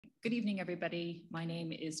Good evening, everybody. My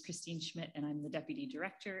name is Christine Schmidt, and I'm the Deputy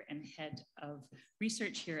Director and Head of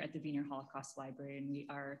Research here at the Wiener Holocaust Library. And we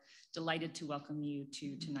are delighted to welcome you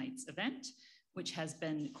to tonight's event, which has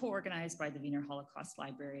been co-organized by the Wiener Holocaust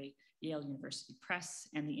Library, Yale University Press,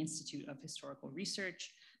 and the Institute of Historical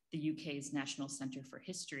Research, the UK's National Centre for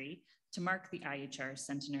History, to mark the IHR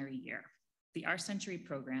centenary year. The Our Century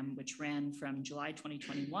program, which ran from July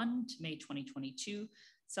 2021 to May 2022,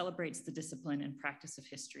 celebrates the discipline and practice of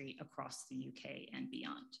history across the UK and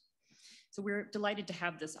beyond. So we're delighted to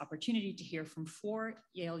have this opportunity to hear from 4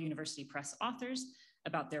 Yale University Press authors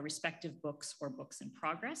about their respective books or books in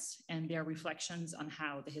progress and their reflections on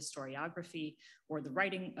how the historiography or the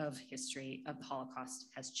writing of history of the Holocaust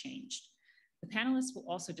has changed. The panelists will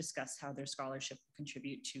also discuss how their scholarship will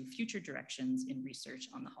contribute to future directions in research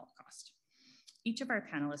on the Holocaust. Each of our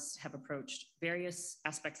panelists have approached various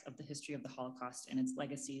aspects of the history of the Holocaust and its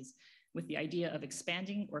legacies with the idea of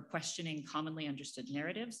expanding or questioning commonly understood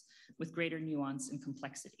narratives with greater nuance and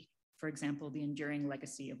complexity. For example, the enduring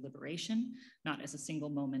legacy of liberation, not as a single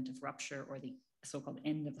moment of rupture or the so-called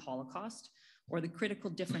end of the Holocaust, or the critical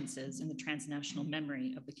differences in the transnational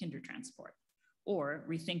memory of the Kindertransport, or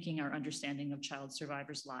rethinking our understanding of child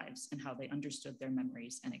survivors' lives and how they understood their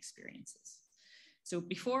memories and experiences. So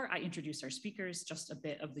before I introduce our speakers, just a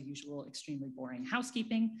bit of the usual extremely boring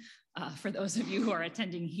housekeeping. For those of you who are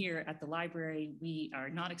attending here at the library, we are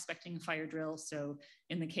not expecting a fire drill. So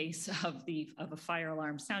in the case of a fire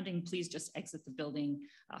alarm sounding, please just exit the building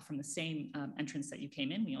from the same entrance that you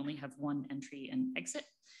came in. We only have one entry and exit,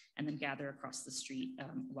 and then gather across the street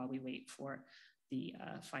while we wait for the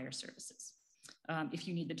fire services. If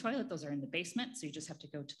you need the toilet, those are in the basement. So you just have to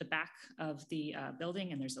go to the back of the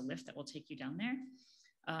building and there's a lift that will take you down there.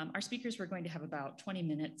 Our speakers, we're going to have about 20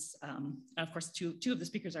 minutes. Of course, two of the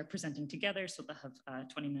speakers are presenting together, so they'll have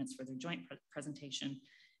 20 minutes for their joint presentation.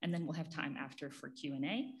 And then we'll have time after for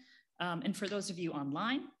Q&A. And for those of you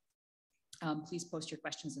online, please post your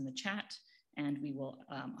questions in the chat. And we will,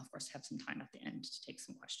 of course, have some time at the end to take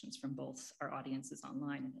some questions from both our audiences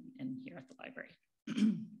online and here at the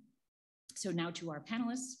library. So now to our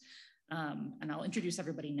panelists, and I'll introduce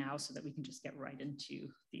everybody now so that we can just get right into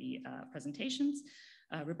the presentations.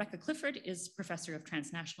 Rebecca Clifford is Professor of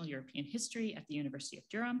Transnational European History at the University of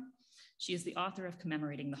Durham. She is the author of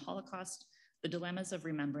Commemorating the Holocaust, The Dilemmas of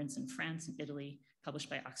Remembrance in France and Italy, published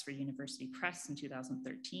by Oxford University Press in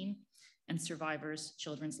 2013, and Survivors,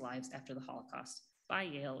 Children's Lives After the Holocaust by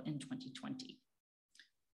Yale in 2020.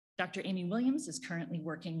 Dr. Amy Williams is currently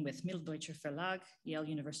working with Mitteldeutscher Verlag, Yale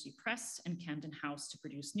University Press, and Camden House to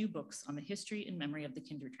produce new books on the history and memory of the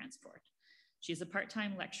Kindertransport. She is a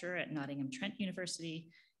part-time lecturer at Nottingham Trent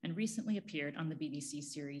University and recently appeared on the BBC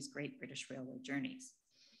series Great British Railway Journeys.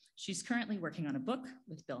 She's currently working on a book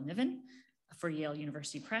with Bill Niven for Yale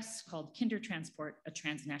University Press called Kindertransport, A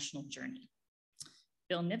Transnational Journey.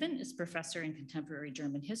 Bill Niven is professor in contemporary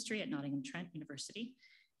German history at Nottingham Trent University.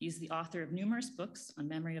 He's the author of numerous books on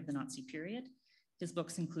memory of the Nazi period. His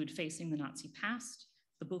books include Facing the Nazi Past,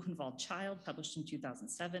 The Buchenwald Child, published in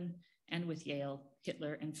 2007, and with Yale,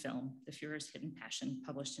 Hitler and Film, The Führer's Hidden Passion,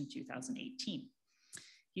 published in 2018.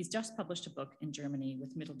 He's just published a book in Germany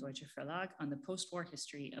with Mitteldeutscher Verlag on the post-war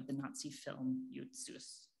history of the Nazi film Jud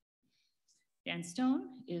Süß. Dan Stone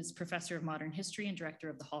is Professor of Modern History and Director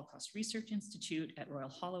of the Holocaust Research Institute at Royal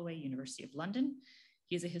Holloway, University of London.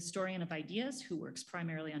 He is a historian of ideas who works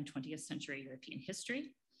primarily on 20th century European history.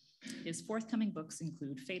 His forthcoming books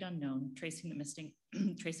include Fate Unknown, Tracing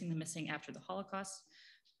the Missing After the Holocaust,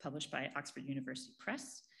 published by Oxford University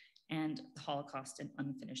Press, and The Holocaust and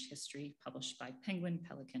Unfinished History, published by Penguin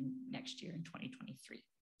Pelican next year in 2023.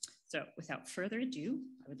 So without further ado,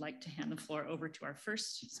 I would like to hand the floor over to our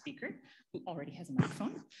first speaker, who already has a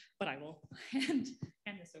microphone, but I will hand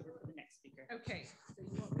this over to the next speaker. Okay, so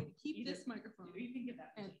you want me to keep this microphone you can give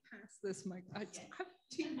that and pass this mic. I have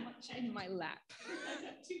too much in my lap.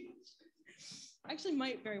 Too much. I actually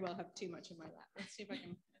might very well have too much in my lap. Let's see if I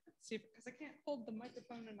can see, because I can't hold the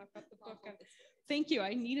microphone and I've got the book. Thank you,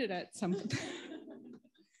 I need it at some point.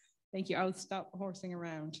 Thank you, I'll stop horsing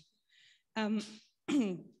around.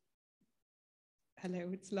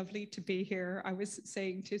 Hello, it's lovely to be here. I was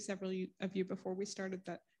saying to several of you before we started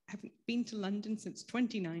that I haven't been to London since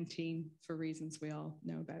 2019 for reasons we all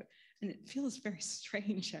know about. And it feels very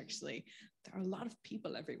strange, actually. There are a lot of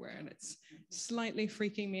people everywhere and it's slightly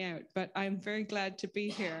freaking me out, but I'm very glad to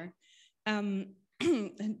be here. And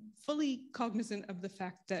fully cognizant of the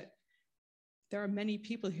fact that there are many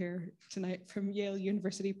people here tonight from Yale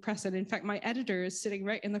University Press. And in fact, my editor is sitting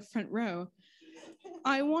right in the front row.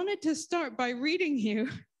 I wanted to start by reading you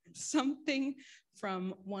something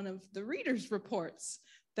from one of the readers' reports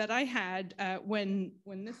that I had when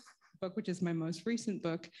this book, which is my most recent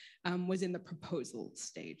book, was in the proposal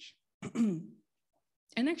stage.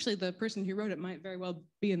 And actually, the person who wrote it might very well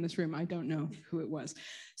be in this room. I don't know who it was.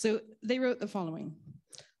 So they wrote the following.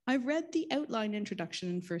 I read the outline introduction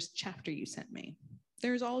and first chapter you sent me.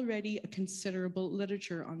 There's already a considerable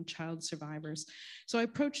literature on child survivors, so I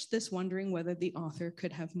approached this wondering whether the author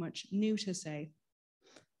could have much new to say.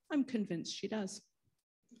 I'm convinced she does.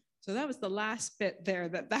 So that was the last bit there,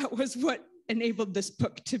 that was what enabled this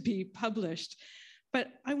book to be published. But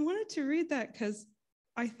I wanted to read that because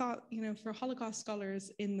I thought, you know, for Holocaust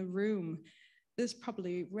scholars in the room, this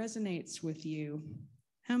probably resonates with you.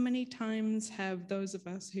 How many times have those of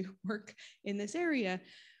us who work in this area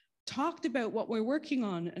talked about what we're working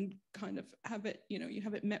on and kind of have it, you know, you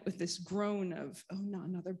have it met with this groan of, oh, not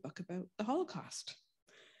another book about the Holocaust.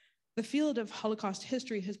 The field of Holocaust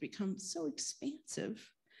history has become so expansive,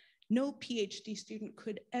 no PhD student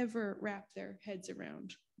could ever wrap their heads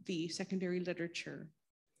around the secondary literature.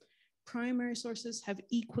 Primary sources have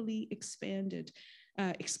equally expanded,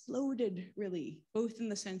 exploded really, both in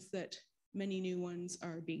the sense that many new ones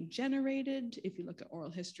are being generated, if you look at oral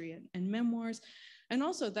history and memoirs, and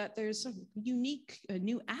also that there's some unique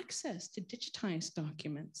new access to digitized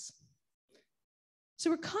documents. So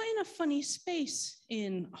we're kind of in a funny space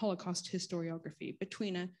in Holocaust historiography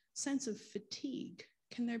between a sense of fatigue,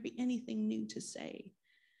 can there be anything new to say,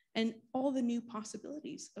 and all the new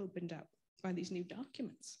possibilities opened up by these new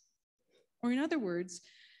documents. Or in other words,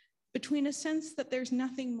 between a sense that there's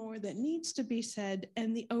nothing more that needs to be said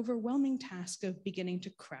and the overwhelming task of beginning to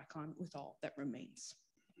crack on with all that remains.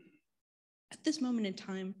 At this moment in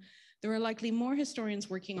time, there are likely more historians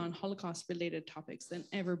working on Holocaust-related topics than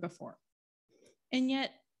ever before. And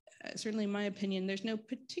yet, certainly in my opinion, there's no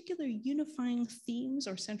particular unifying themes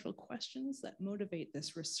or central questions that motivate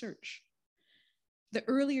this research. The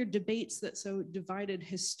earlier debates that so divided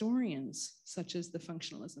historians, such as the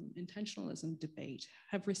functionalism, intentionalism debate,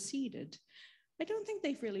 have receded. I don't think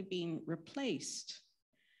they've really been replaced.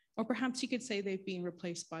 Or perhaps you could say they've been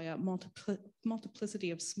replaced by a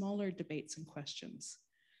multiplicity of smaller debates and questions.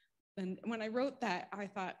 And when I wrote that, I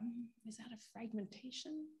thought, is that a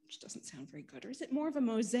fragmentation? Which doesn't sound very good. Or is it more of a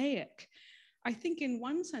mosaic? I think in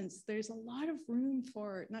one sense, there's a lot of room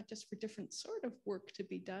for not just for different sort of work to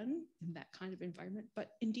be done in that kind of environment,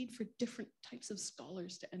 but indeed for different types of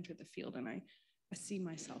scholars to enter the field. And I see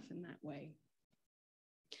myself in that way.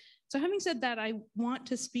 So having said that, I want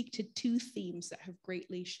to speak to two themes that have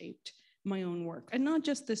greatly shaped my own work, and not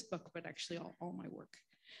just this book, but actually all my work.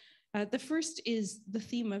 The first is the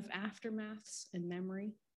theme of aftermaths and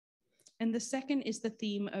memory. And the second is the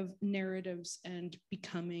theme of narratives and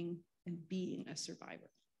becoming and being a survivor.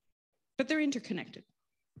 But they're interconnected.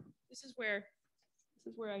 This is where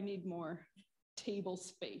I need more table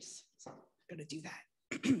space. So I'm gonna do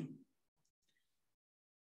that.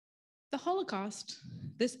 The Holocaust,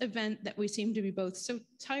 this event that we seem to be both so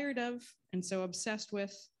tired of and so obsessed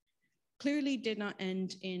with, clearly did not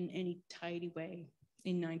end in any tidy way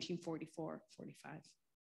in 1944-45.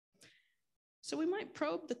 So we might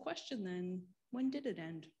probe the question then, when did it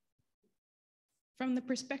end? From the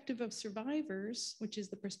perspective of survivors, which is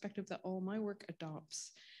the perspective that all my work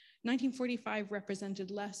adopts, 1945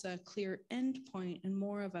 represented less a clear endpoint and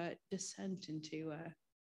more of a descent into a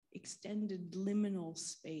extended liminal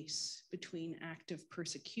space between active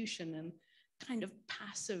persecution and kind of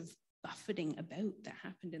passive buffeting about that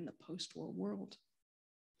happened in the post-war world.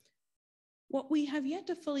 What we have yet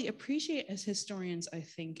to fully appreciate as historians, I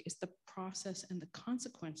think, is the process and the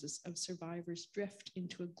consequences of survivors' drift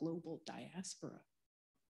into a global diaspora.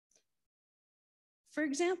 For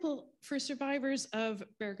example, for survivors of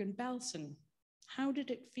Bergen-Belsen, how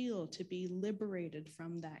did it feel to be liberated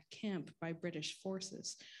from that camp by British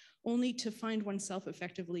forces, only to find oneself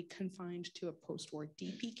effectively confined to a post-war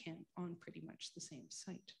DP camp on pretty much the same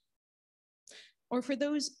site? Or for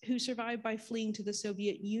those who survived by fleeing to the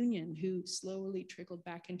Soviet Union, who slowly trickled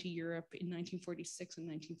back into Europe in 1946 and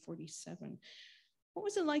 1947, what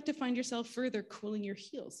was it like to find yourself further cooling your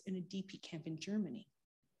heels in a DP camp in Germany?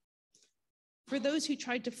 For those who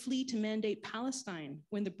tried to flee to Mandate Palestine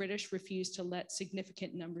when the British refused to let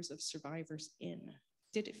significant numbers of survivors in,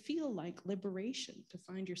 did it feel like liberation to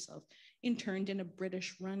find yourself interned in a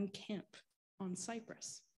British-run camp on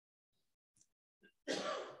Cyprus?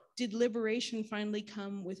 Did liberation finally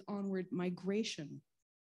come with onward migration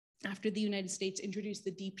after the United States introduced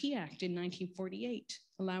the DP Act in 1948,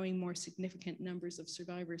 allowing more significant numbers of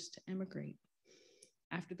survivors to emigrate,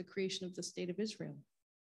 after the creation of the State of Israel?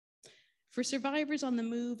 For survivors on the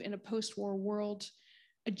move in a post-war world,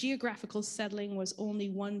 A geographical settling was only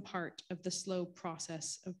one part of the slow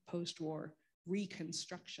process of post-war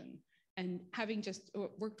reconstruction. And having just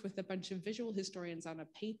worked with a bunch of visual historians on a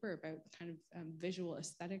paper about kind of visual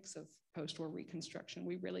aesthetics of post-war reconstruction,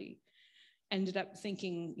 we really ended up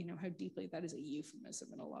thinking, you know, how deeply that is a euphemism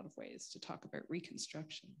in a lot of ways to talk about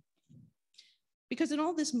reconstruction. Because in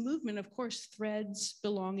all this movement, of course, threads,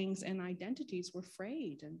 belongings, and identities were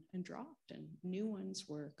frayed and dropped, and new ones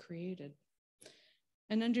were created.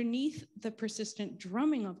 And underneath the persistent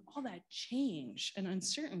drumming of all that change and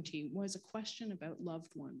uncertainty was a question about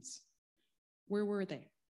loved ones. Where were they?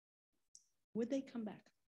 Would they come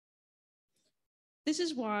back? This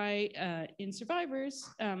is why in Survivors,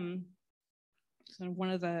 sort of one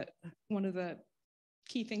of the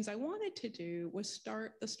key things I wanted to do was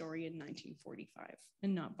start the story in 1945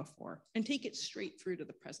 and not before, and take it straight through to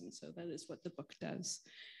the present. So that is what the book does.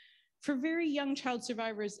 For very young child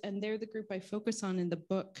survivors, and they're the group I focus on in the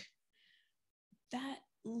book, that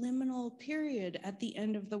liminal period at the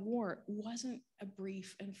end of the war wasn't a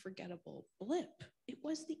brief and forgettable blip. It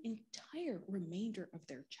was the entire remainder of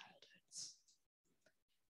their childhoods.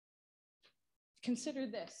 Consider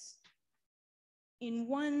this. In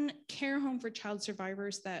one care home for child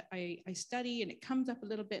survivors that I study, and it comes up a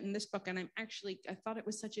little bit in this book, and I thought it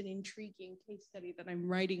was such an intriguing case study that I'm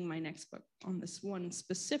writing my next book on this one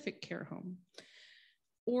specific care home.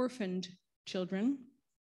 Orphaned children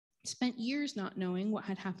spent years not knowing what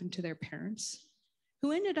had happened to their parents,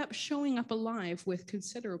 who ended up showing up alive with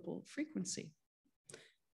considerable frequency.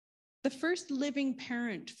 The first living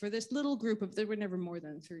parent for this little group of, there were never more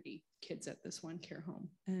than 30 kids at this one care home.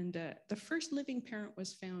 And the first living parent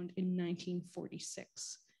was found in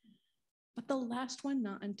 1946, but the last one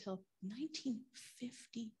not until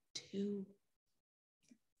 1952.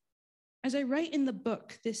 As I write in the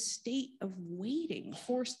book, this state of waiting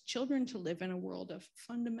forced children to live in a world of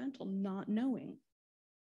fundamental not knowing.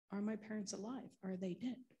 Are my parents alive? Are they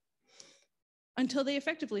dead? Until they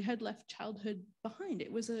effectively had left childhood behind.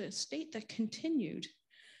 It was a state that continued.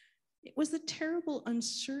 It was the terrible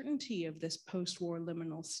uncertainty of this post-war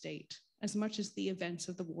liminal state, as much as the events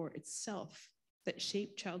of the war itself, that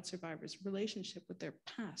shaped child survivors' relationship with their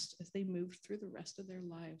past as they moved through the rest of their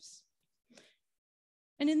lives.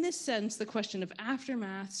 And in this sense, the question of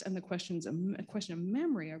aftermaths and the question of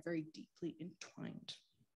memory are very deeply entwined.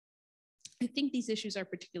 I think these issues are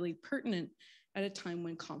particularly pertinent at a time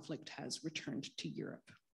when conflict has returned to Europe.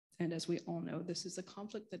 And as we all know, this is a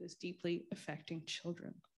conflict that is deeply affecting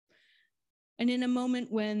children. And in a moment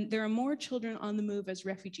when there are more children on the move as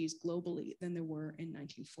refugees globally than there were in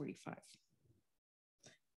 1945.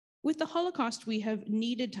 With the Holocaust, we have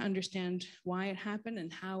needed to understand why it happened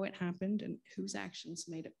and how it happened and whose actions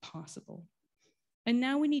made it possible. And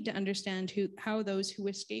now we need to understand how those who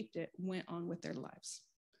escaped it went on with their lives,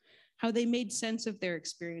 how they made sense of their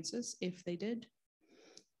experiences, if they did,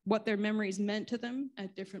 what their memories meant to them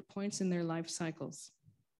at different points in their life cycles.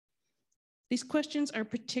 These questions are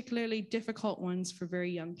particularly difficult ones for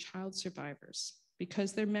very young child survivors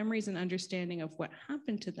because their memories and understanding of what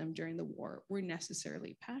happened to them during the war were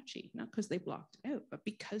necessarily patchy, not because they blocked it out, but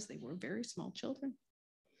because they were very small children.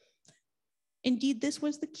 Indeed, this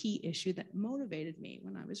was the key issue that motivated me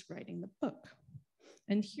when I was writing the book.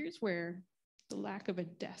 And here's where the lack of a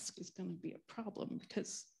desk is going to be a problem,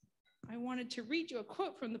 because I wanted to read you a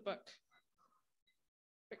quote from the book.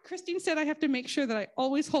 But Christine said I have to make sure that I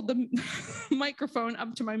always hold the microphone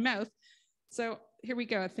up to my mouth. So here we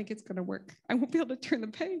go. I think it's going to work. I won't be able to turn the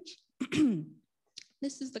page.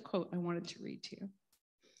 This is the quote I wanted to read to you.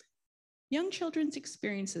 Young children's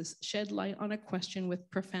experiences shed light on a question with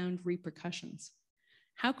profound repercussions.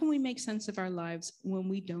 How can we make sense of our lives when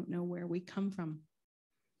we don't know where we come from?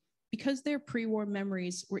 Because their pre-war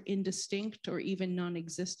memories were indistinct or even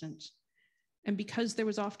non-existent, and because there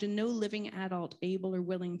was often no living adult able or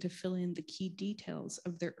willing to fill in the key details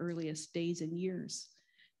of their earliest days and years,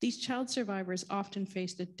 these child survivors often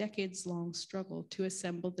faced a decades-long struggle to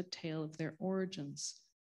assemble the tale of their origins,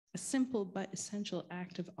 a simple but essential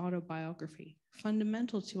act of autobiography,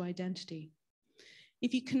 fundamental to identity.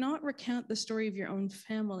 If you cannot recount the story of your own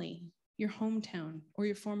family, your hometown, or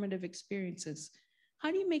your formative experiences, how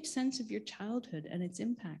do you make sense of your childhood and its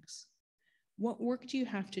impacts? What work do you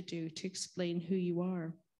have to do to explain who you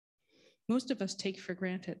are? Most of us take for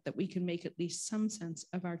granted that we can make at least some sense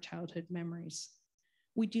of our childhood memories.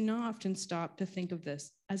 We do not often stop to think of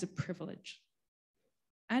this as a privilege.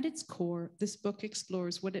 At its core, this book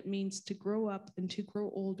explores what it means to grow up and to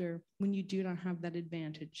grow older when you do not have that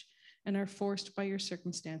advantage and are forced by your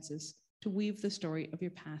circumstances to weave the story of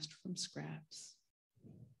your past from scraps.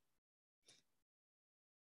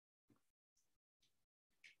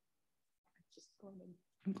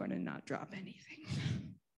 I'm going to not drop anything.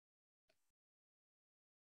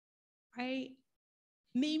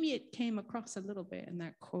 Maybe it came across a little bit in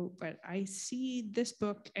that quote, but I see this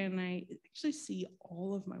book and I actually see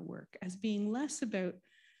all of my work as being less about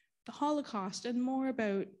the Holocaust and more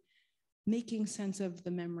about making sense of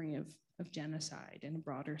the memory of genocide in a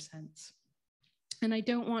broader sense. And I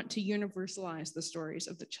don't want to universalize the stories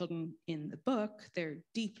of the children in the book. They're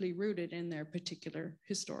deeply rooted in their particular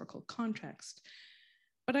historical context.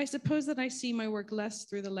 But I suppose that I see my work less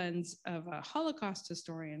through the lens of a Holocaust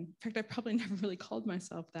historian. In fact, I probably never really called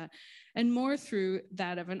myself that, and more through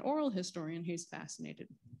that of an oral historian who's fascinated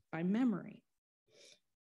by memory.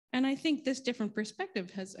 And I think this different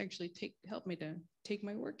perspective has actually helped me to take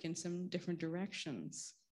my work in some different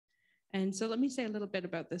directions. And so let me say a little bit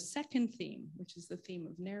about the second theme, which is the theme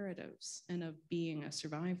of narratives and of being a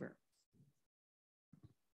survivor.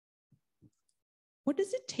 What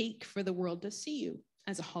does it take for the world to see you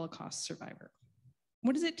as a Holocaust survivor?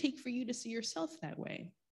 What does it take for you to see yourself that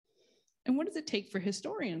way? And what does it take for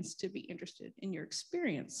historians to be interested in your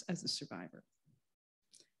experience as a survivor?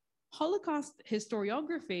 Holocaust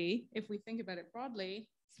historiography, if we think about it broadly,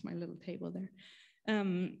 it's my little table there,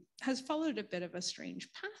 has followed a bit of a strange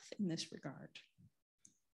path in this regard.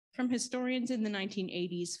 From historians in the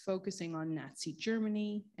 1980s focusing on Nazi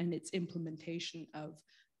Germany and its implementation of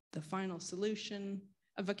the final solution,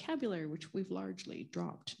 a vocabulary which we've largely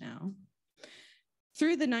dropped now,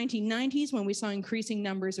 through the 1990s when we saw increasing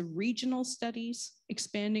numbers of regional studies,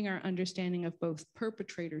 expanding our understanding of both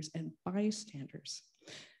perpetrators and bystanders.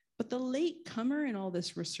 But the late comer in all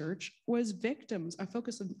this research was victims, a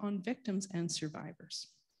focus on victims and survivors,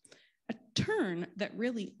 a turn that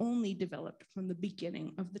really only developed from the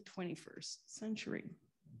beginning of the 21st century.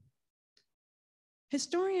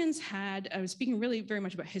 Historians had, I was speaking really very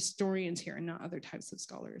much about historians here and not other types of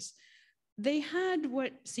scholars. They had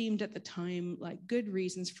what seemed at the time like good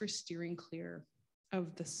reasons for steering clear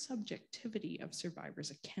of the subjectivity of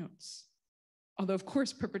survivors' accounts. Although, of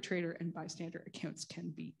course, perpetrator and bystander accounts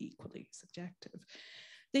can be equally subjective.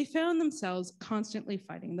 They found themselves constantly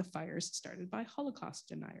fighting the fires started by Holocaust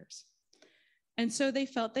deniers. And so they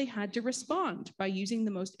felt they had to respond by using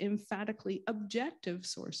the most emphatically objective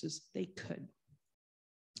sources they could.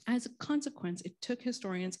 As a consequence, it took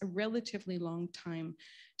historians a relatively long time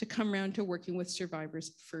to come around to working with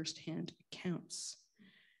survivors' firsthand accounts.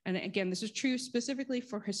 And again, this is true specifically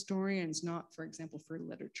for historians, not, for example, for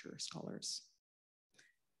literature scholars.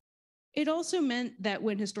 It also meant that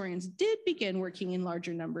when historians did begin working in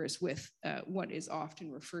larger numbers with what is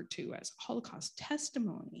often referred to as Holocaust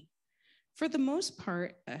testimony, for the most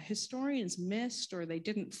part, historians missed or they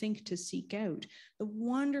didn't think to seek out the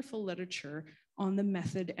wonderful literature on the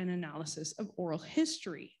method and analysis of oral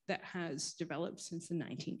history that has developed since the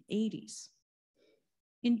 1980s.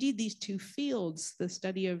 Indeed, these two fields, the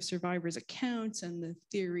study of survivors' accounts and the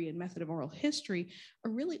theory and method of oral history,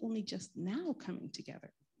 are really only just now coming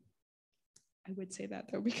together. I would say that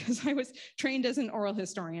though, because I was trained as an oral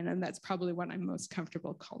historian, and that's probably what I'm most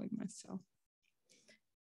comfortable calling myself.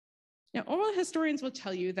 Now, oral historians will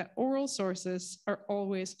tell you that oral sources are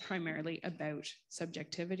always primarily about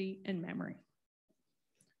subjectivity and memory.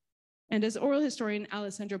 And as oral historian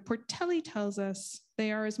Alessandro Portelli tells us,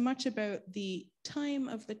 they are as much about the time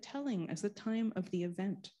of the telling as the time of the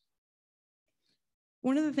event.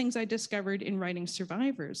 One of the things I discovered in writing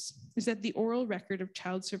Survivors is that the oral record of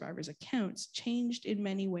child survivors' accounts changed in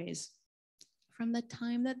many ways from the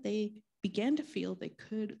time that they began to feel they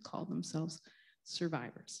could call themselves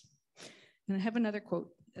survivors. And I have another quote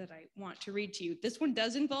that I want to read to you. This one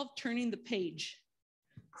does involve turning the page.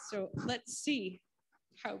 So let's see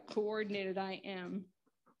how coordinated I am,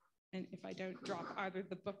 and if I don't drop either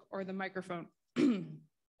the book or the microphone.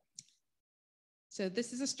 So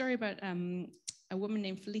this is a story about a woman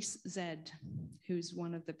named Felice Zed, who's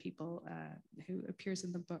one of the people who appears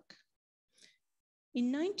in the book.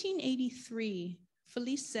 In 1983,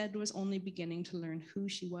 Felice Zed was only beginning to learn who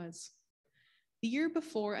she was. The year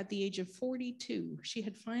before, at the age of 42, she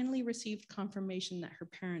had finally received confirmation that her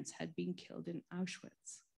parents had been killed in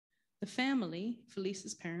Auschwitz. The family,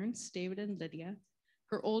 Felice's parents, David and Lydia,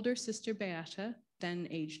 her older sister Beata, then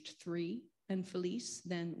aged 3, and Felice,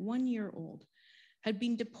 then 1 year old, had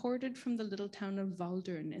been deported from the little town of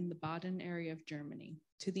Waldern in the Baden area of Germany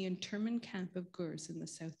to the internment camp of Gurs in the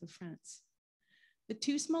south of France. The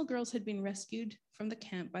two small girls had been rescued from the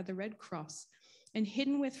camp by the Red Cross and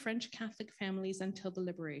hidden with French Catholic families until the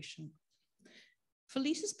liberation.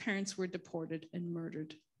 Felice's parents were deported and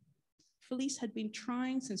murdered. Felice had been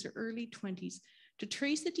trying since her early 20s to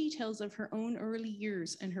trace the details of her own early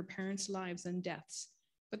years and her parents' lives and deaths,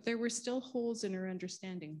 but there were still holes in her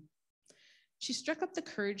understanding. She struck up the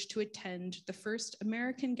courage to attend the first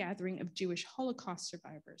American gathering of Jewish Holocaust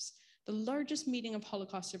survivors, the largest meeting of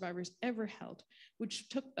Holocaust survivors ever held, which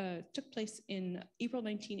took place in April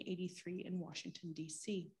 1983 in Washington,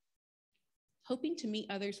 D.C. Hoping to meet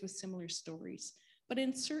others with similar stories, but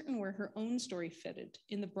uncertain where her own story fitted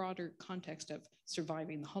in the broader context of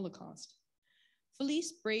surviving the Holocaust.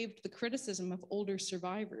 Felice braved the criticism of older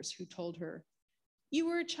survivors who told her, "You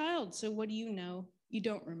were a child, so what do you know? You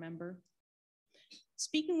don't remember."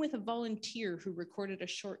 Speaking with a volunteer who recorded a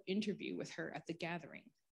short interview with her at the gathering,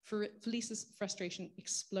 Felice's frustration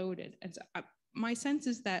exploded. And my sense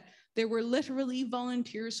is that there were literally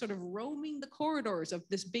volunteers sort of roaming the corridors of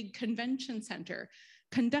this big convention center,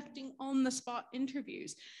 conducting on-the-spot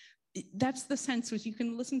interviews. That's the sense, which you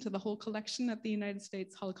can listen to the whole collection at the United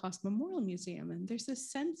States Holocaust Memorial Museum. And there's this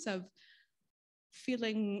sense of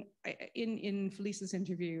feeling in Felice's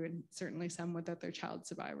interview, and certainly some with other child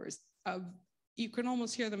survivors, of you can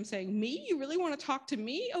almost hear them saying, "Me? You really want to talk to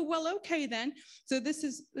me? Oh, well, okay then." So this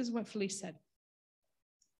is what Felice said.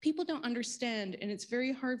 "People don't understand, and it's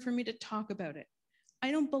very hard for me to talk about it. I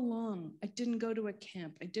don't belong. I didn't go to a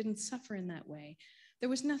camp. I didn't suffer in that way. There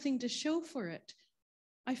was nothing to show for it.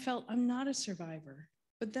 I felt I'm not a survivor.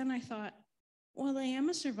 But then I thought, well, I am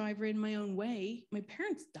a survivor in my own way. My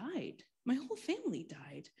parents died. My whole family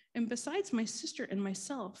died. And besides my sister and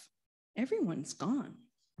myself, everyone's gone."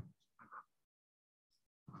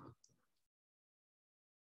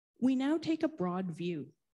 We now take a broad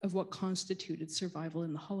view of what constituted survival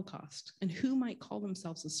in the Holocaust and who might call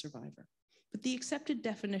themselves a survivor. But the accepted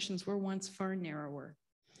definitions were once far narrower.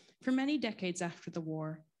 For many decades after the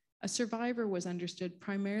war, a survivor was understood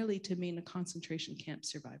primarily to mean a concentration camp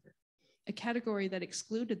survivor, a category that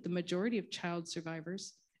excluded the majority of child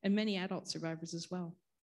survivors and many adult survivors as well.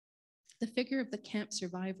 The figure of the camp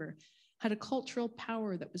survivor had a cultural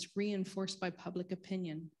power that was reinforced by public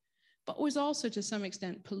opinion, but was also to some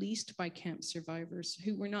extent policed by camp survivors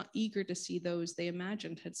who were not eager to see those they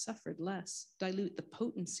imagined had suffered less dilute the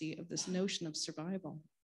potency of this notion of survival.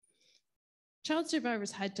 Child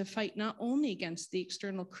survivors had to fight not only against the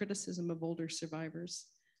external criticism of older survivors,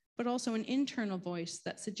 but also an internal voice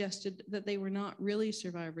that suggested that they were not really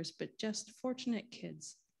survivors, but just fortunate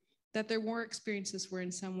kids, that their war experiences were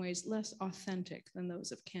in some ways less authentic than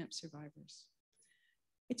those of camp survivors.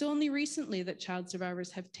 It's only recently that child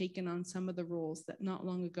survivors have taken on some of the roles that not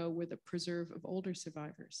long ago were the preserve of older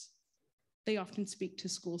survivors. They often speak to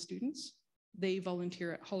school students. They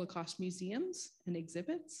volunteer at Holocaust museums and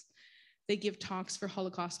exhibits. They give talks for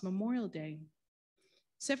Holocaust Memorial Day.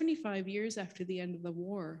 75 years after the end of the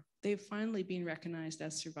war, they've finally been recognized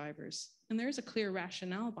as survivors. And there is a clear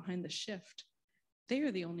rationale behind the shift. They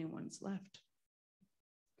are the only ones left.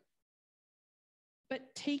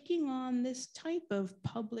 But taking on this type of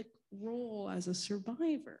public role as a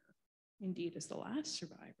survivor, indeed as the last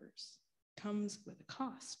survivors, comes with a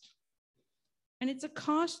cost. And it's a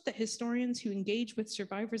cost that historians who engage with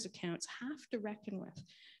survivors' accounts have to reckon with,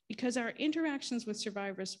 because our interactions with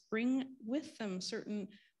survivors bring with them certain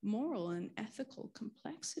moral and ethical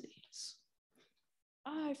complexities.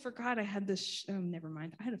 I forgot I had this, never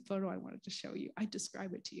mind. I had a photo I wanted to show you. I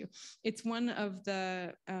describe it to you. It's one of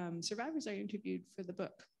the survivors I interviewed for the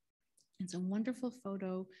book. It's a wonderful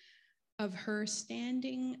photo of her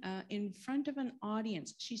standing in front of an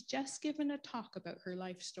audience. She's just given a talk about her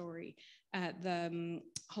life story at the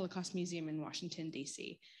Holocaust Museum in Washington,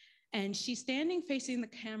 D.C. And she's standing facing the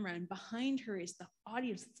camera, and behind her is the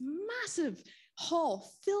audience. It's massive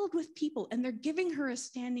hall filled with people, and they're giving her a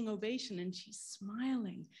standing ovation, and she's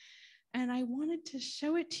smiling. And I wanted to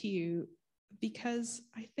show it to you because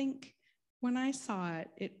I think when I saw it,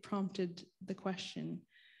 it prompted the question,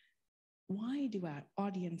 why do our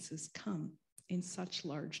audiences come in such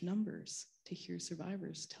large numbers to hear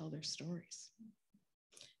survivors tell their stories?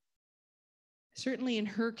 Certainly in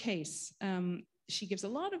her case, she gives a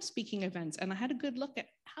lot of speaking events, and I had a good look at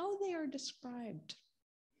how they are described.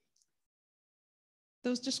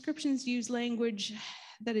 Those descriptions use language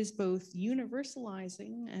that is both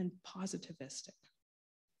universalizing and positivistic.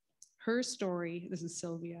 Her story, this is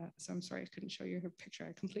Sylvia, so I'm sorry I couldn't show you her picture.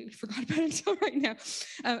 I completely forgot about it until right now.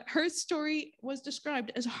 Her story was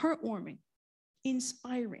described as heartwarming,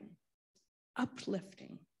 inspiring,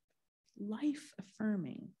 uplifting,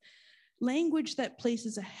 life-affirming, language that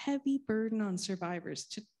places a heavy burden on survivors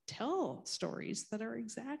to tell stories that are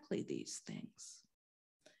exactly these things.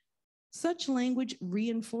 Such language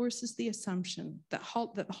reinforces the assumption that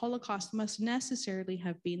the Holocaust must necessarily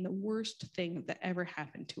have been the worst thing that ever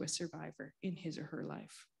happened to a survivor in his or her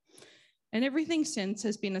life. And everything since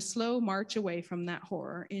has been a slow march away from that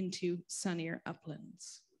horror into sunnier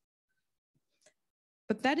uplands.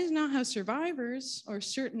 But that is not how survivors, or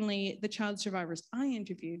certainly the child survivors I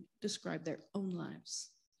interviewed, describe their own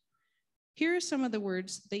lives. Here are some of the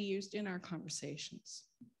words they used in our conversations.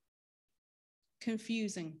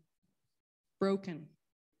 Confusing, broken,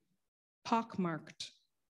 pockmarked,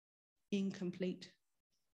 incomplete,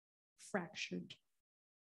 fractured.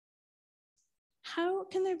 How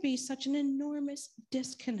can there be such an enormous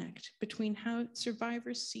disconnect between how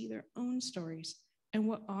survivors see their own stories and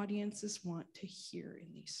what audiences want to hear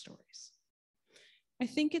in these stories? I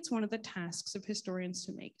think it's one of the tasks of historians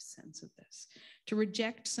to make sense of this, to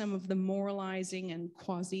reject some of the moralizing and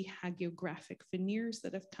quasi-hagiographic veneers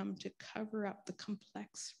that have come to cover up the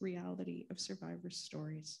complex reality of survivors'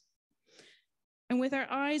 stories. And with our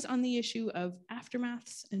eyes on the issue of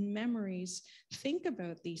aftermaths and memories, think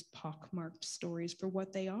about these pockmarked stories for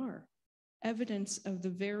what they are: evidence of the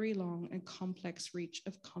very long and complex reach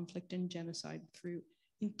of conflict and genocide through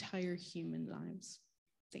entire human lives.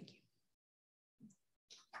 Thank you.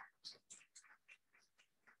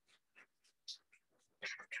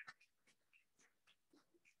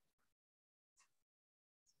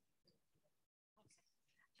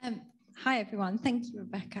 Hi, everyone. Thank you,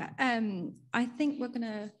 Rebecca. I think we're going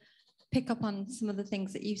to pick up on some of the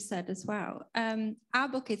things that you said as well. Our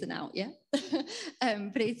book isn't out yet,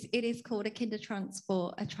 but it is called A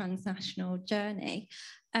Kindertransport, A Transnational Journey.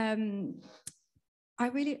 I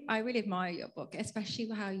really admire your book, especially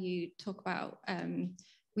how you talk about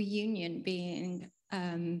reunion being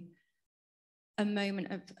a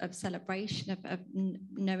moment of celebration, of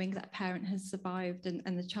knowing that a parent has survived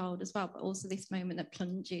and the child as well, but also this moment that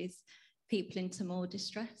plunges people into more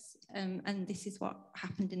distress. And this is what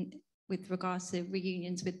happened with regards to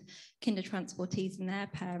reunions with kindertransportees and their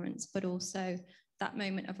parents, but also that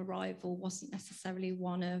moment of arrival wasn't necessarily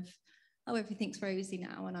one of, oh, everything's rosy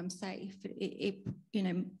now and I'm safe. You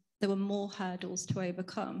know, there were more hurdles to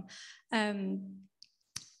overcome.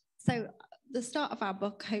 So the start of our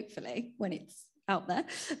book, hopefully, when it's out there,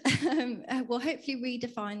 will hopefully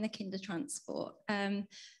redefine the kindertransport.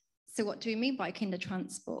 So what do we mean by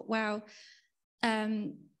kindertransport? Well,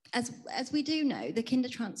 as we do know, the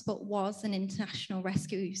kindertransport was an international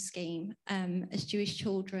rescue scheme as Jewish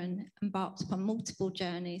children embarked upon multiple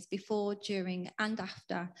journeys before, during, and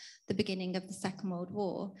after the beginning of the Second World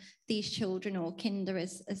War. These children, or kinder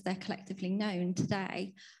as they're collectively known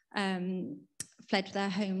today, fled their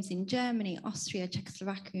homes in Germany, Austria,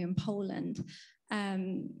 Czechoslovakia, and Poland,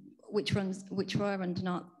 which were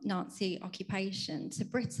under Nazi occupation, to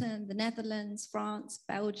Britain, the Netherlands, France,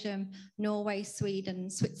 Belgium, Norway, Sweden,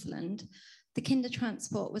 Switzerland. The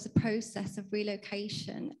kindertransport was a process of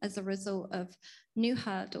relocation as a result of new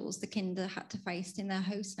hurdles the kinder had to face in their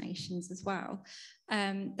host nations as well.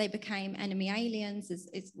 They became enemy aliens,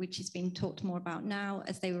 which is being talked more about now,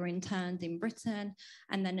 as they were interned in Britain,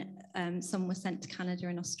 and then some were sent to Canada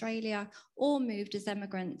and Australia, or moved as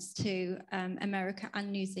emigrants to America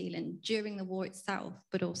and New Zealand during the war itself,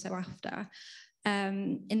 but also after.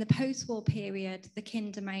 In the post-war period, the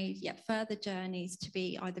kinder made yet further journeys to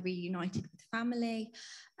be either reunited with family,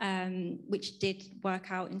 which did work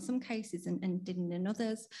out in some cases and didn't in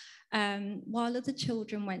others, while other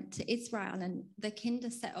children went to Israel, and the kinder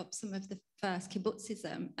set up some of the first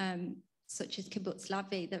kibbutzism, such as Kibbutz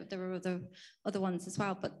Lavi. There are other ones as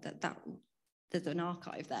well, but there's an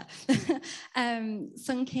archive there.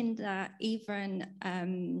 Some kinder even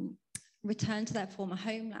returned to their former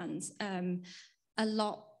homelands. A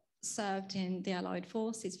lot served in the Allied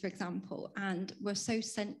forces, for example, and were so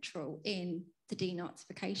central in the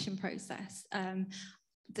denazification process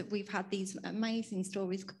that we've had these amazing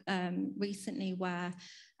stories recently where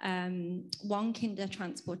one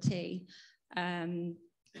kindertransportee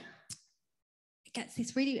gets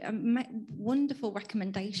this really wonderful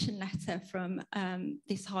recommendation letter from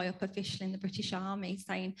this high up official in the British Army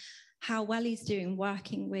saying how well he's doing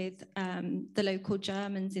working with the local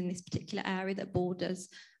Germans in this particular area that borders,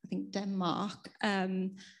 I think, Denmark,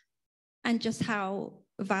 and just how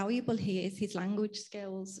valuable he is, his language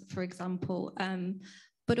skills, for example.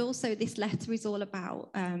 But also this letter is all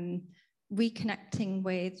about reconnecting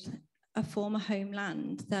with a former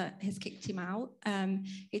homeland that has kicked him out.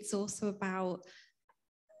 It's also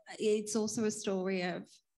a story of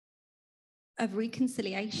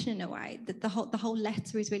reconciliation in a way. That the whole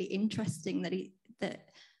letter is really interesting, that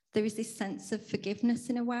there is this sense of forgiveness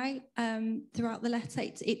in a way throughout the letter.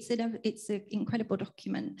 It's an incredible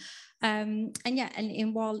document. And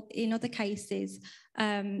while in other cases,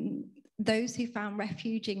 those who found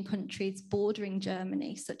refuge in countries bordering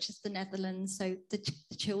Germany, such as the Netherlands, so the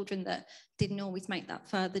children that didn't always make that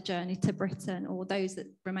further journey to Britain, or those that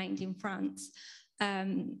remained in France,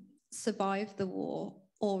 survived the war,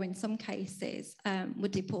 or in some cases were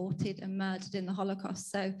deported and murdered in the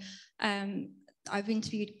Holocaust. So I've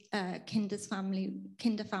interviewed kinder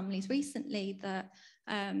families recently that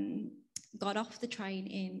got off the train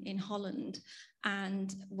in Holland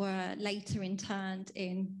and were later interned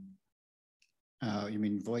in... you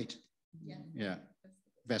mean Voigt? Yeah. Yeah.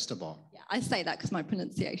 Westerbork. Yeah, I say that because my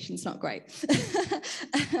pronunciation's not great.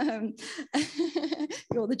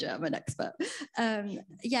 You're the German expert.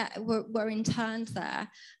 Yeah, we're interned there,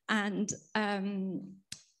 and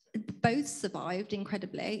both survived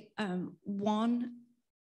incredibly. One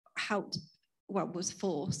was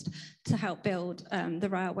forced to help build the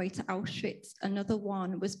railway to Auschwitz. Another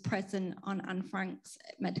one was present on Anne Frank's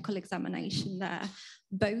medical examination there.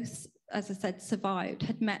 Both, as I said, survived,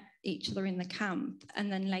 had met each other in the camp,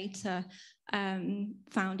 and then later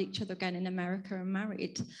found each other again in America and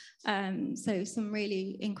married. So some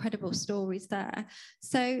really incredible stories there.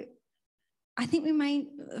 So I think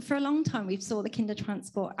for a long time, we've saw the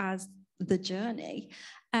Kindertransport as the journey.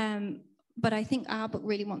 But I think our book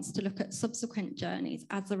really wants to look at subsequent journeys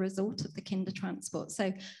as a result of the Kindertransport.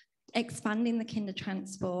 So expanding the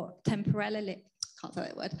Kindertransport temporarily, can't say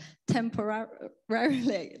that word,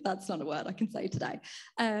 temporarily, that's not a word I can say today,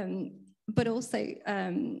 but also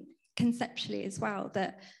conceptually as well,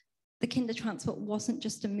 that the Kindertransport wasn't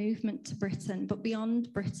just a movement to Britain, but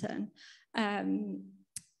beyond Britain.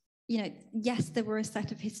 You know, yes, there were a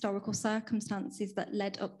set of historical circumstances that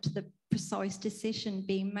led up to the precise decision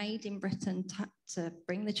being made in Britain to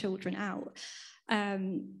bring the children out.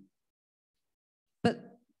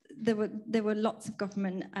 But there were lots of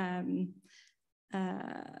government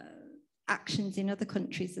actions in other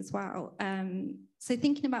countries as well. So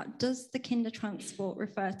thinking about, does the Kindertransport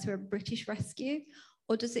refer to a British rescue,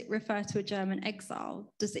 or does it refer to a German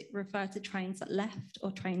exile? Does it refer to trains that left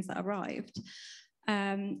or trains that arrived?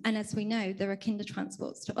 And as we know, there are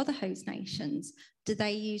Kindertransports to other host nations. Do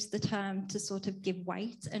they use the term to sort of give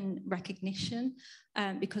weight and recognition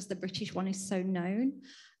because the British one is so known?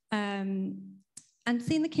 And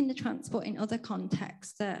seeing the Kindertransport in other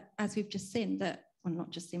contexts, that, as we've just seen, that, well,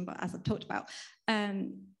 not just seen, but as I've talked about,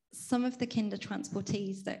 some of the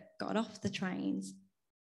Kindertransportees that got off the trains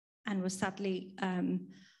and were sadly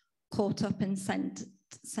caught up and sent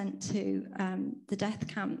to the death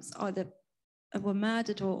camps, either were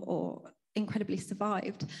murdered or incredibly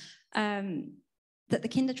survived, that the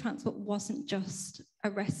Kindertransport wasn't just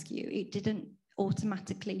a rescue. It didn't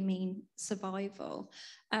automatically mean survival.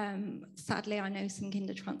 Sadly, I know some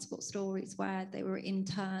Kindertransport stories where they were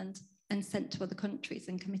interned and sent to other countries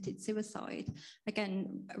and committed suicide.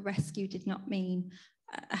 Again, a rescue did not mean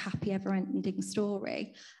a happy, ever-ending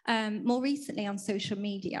story. More recently on social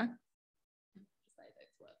media,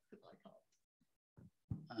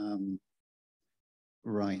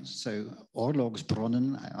 right, so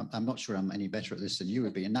Orlogsbrunnen, I'm not sure I'm any better at this than you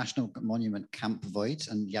would be, a national monument, Camp Voigt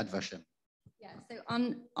and Yad Vashem. Yeah, so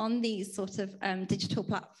on these sort of digital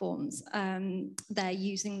platforms, they're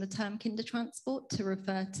using the term Kindertransport to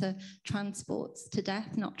refer to transports to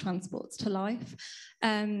death, not transports to life.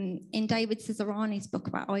 In David Cesarani's book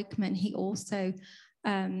about Eichmann, he also,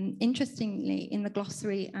 interestingly, in the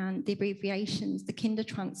glossary and the abbreviations, the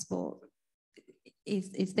Kindertransport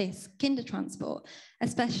is this: Kindertransport, a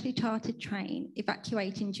specially chartered train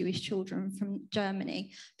evacuating Jewish children from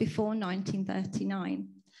Germany before 1939.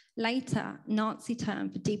 Later, Nazi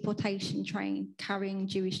term for deportation train carrying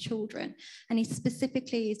Jewish children. And he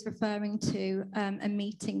specifically is referring to a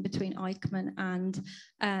meeting between Eichmann and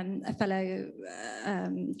a fellow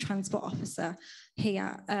transport officer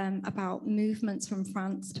here about movements from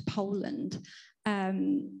France to Poland.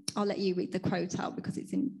 I'll let you read the quote out because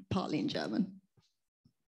it's partly in German.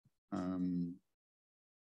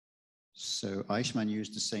 So Eichmann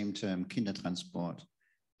used the same term, Kindertransport.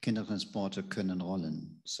 Kindertransporte können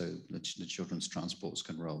rollen, so the children's transports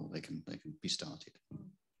can roll, they can be started.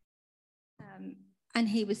 And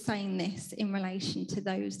he was saying this in relation to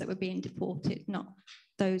those that were being deported, not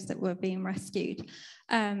those that were being rescued.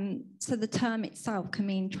 So the term itself can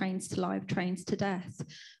mean trains to life, trains to death.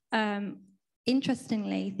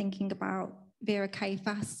 Interestingly, thinking about Vera K.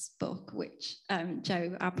 Fast's book, which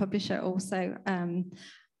Joe, our publisher, also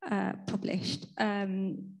published,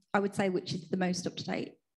 I would say, which is the most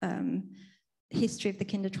up-to-date history of the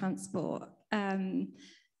Kindertransport.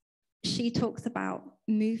 she talks about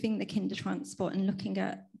moving the Kindertransport and looking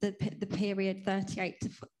at the period 38 to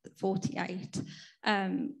 48,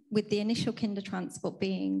 with the initial Kindertransport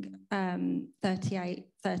being 38,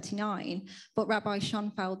 39, but Rabbi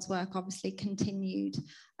Schonfeld's work obviously continued,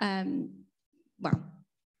 well,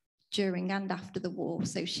 during and after the war,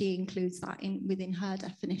 so she includes that within her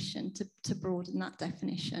definition to broaden that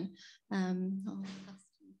definition.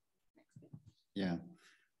 Yeah,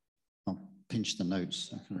 I'll pinch the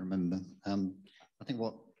notes, I can remember. I think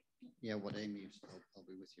what Amy, I'll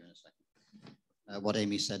be with you in a second. What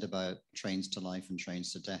Amy said about trains to life and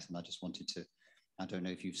trains to death, and I just wanted to, I don't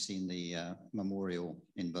know if you've seen the memorial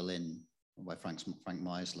in Berlin by Frank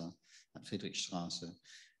Meisler at Friedrichstraße,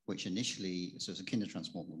 which initially, so it's a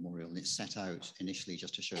Kindertransport memorial, and it set out initially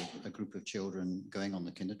just to show a group of children going on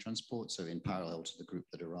the Kindertransport, so in parallel to the group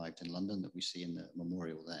that arrived in London that we see in the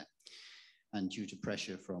memorial there. And due to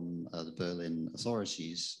pressure from the Berlin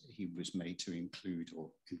authorities, he was made to include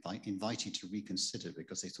or invited to reconsider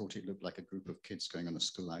because they thought it looked like a group of kids going on a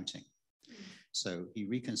school outing. So he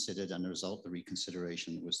reconsidered, and the result of the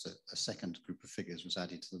reconsideration was that a second group of figures was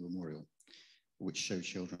added to the memorial, which showed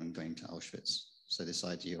children going to Auschwitz. So this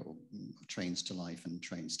idea of trains to life and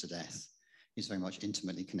trains to death is very much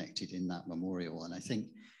intimately connected in that memorial. And I think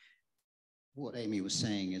what Amy was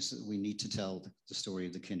saying is that we need to tell the story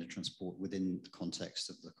of the Kindertransport within the context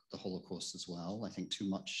of the Holocaust as well. I think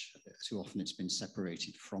too often it's been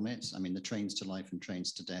separated from it. I mean, the trains to life and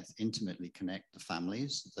trains to death intimately connect the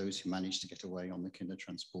families. Those who managed to get away on the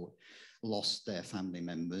Kindertransport lost their family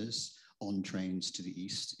members on trains to the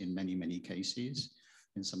east in many, many cases.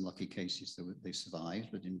 In some lucky cases, they survived,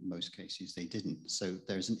 but in most cases, they didn't. So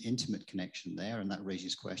there's an intimate connection there, and that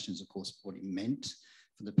raises questions, of course, what it meant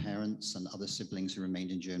for the parents and other siblings who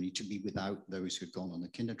remained in Germany to be without those who'd gone on the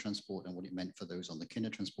Kindertransport, and what it meant for those on the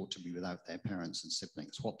Kindertransport to be without their parents and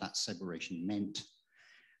siblings, what that separation meant,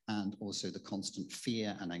 and also the constant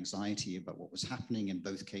fear and anxiety about what was happening in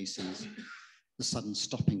both cases, the sudden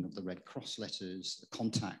stopping of the Red Cross letters, the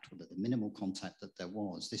contact, or the minimal contact that there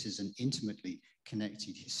was. This is an intimately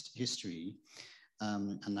connected history,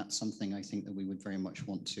 and that's something I think that we would very much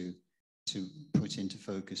want to put into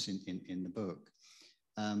focus in the book.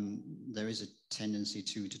 There is a tendency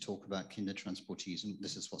to talk about Kindertransportees, and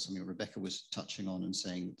this is something Rebecca was touching on and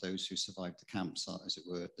saying those who survived the camps are, as it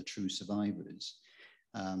were, the true survivors.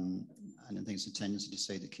 And I think it's a tendency to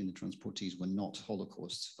say that Kindertransportees were not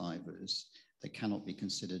Holocaust survivors. They cannot be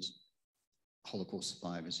considered Holocaust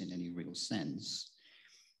survivors in any real sense.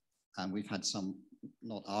 And we've had some,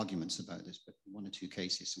 not arguments about this, but one or two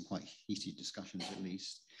cases, some quite heated discussions at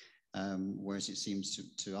least. Whereas it seems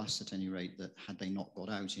to us, at any rate, that had they not got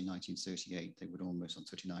out in 1938, they would almost, on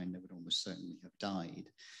 39, they would almost certainly have died.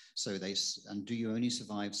 So and do you only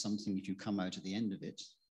survive something if you come out at the end of it?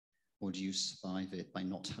 Or do you survive it by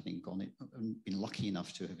not having been lucky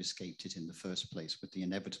enough to have escaped it in the first place, with the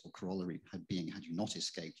inevitable corollary had you not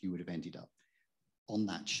escaped, you would have ended up on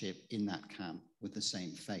that ship, in that camp, with the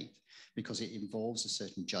same fate, because it involves a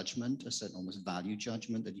certain judgment, a certain almost value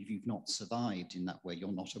judgment, that if you've not survived in that way,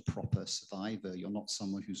 you're not a proper survivor, you're not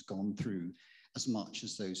someone who's gone through as much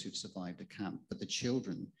as those who've survived a camp. But the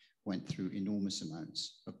children went through enormous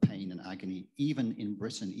amounts of pain and agony, even in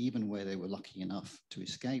Britain, even where they were lucky enough to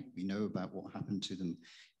escape. We know about what happened to them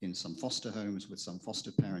in some foster homes with some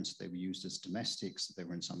foster parents. They were used as domestics. They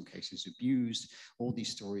were in some cases abused. All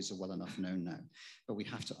these stories are well enough known now. But we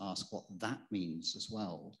have to ask what that means as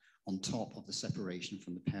well, on top of the separation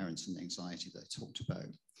from the parents and the anxiety that I talked about.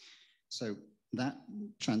 So that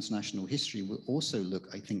transnational history will also look,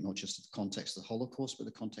 I think, not just at the context of the Holocaust, but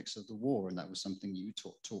the context of the war. And that was something you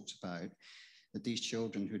talked about, that these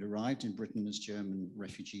children who'd arrived in Britain as German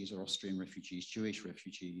refugees or Austrian refugees, Jewish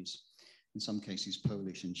refugees, in some cases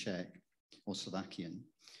Polish and Czech or Slovakian,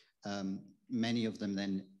 many of them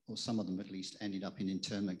then, or some of them at least, ended up in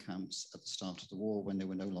internment camps at the start of the war when they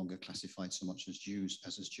were no longer classified so much as Jews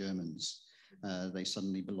as Germans. They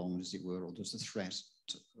suddenly belonged, as it were, or there was the threat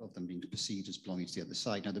of them being perceived as belonging to the other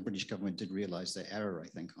side. Now, the British government did realize their error, I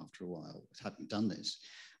think, after a while. It hadn't done this,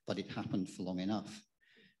 but it happened for long enough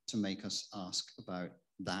to make us ask about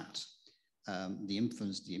that, the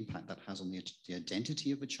influence, the impact that has on the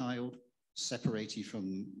identity of a child, separated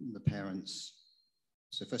from the parents.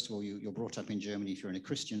 So first of all, you're brought up in Germany. If you're in a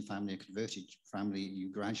Christian family, a converted family, you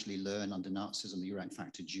gradually learn under Nazism that you're in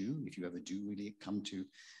fact a Jew. If you ever do really come to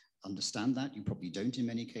understand that, you probably don't in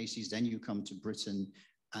many cases. Then you come to Britain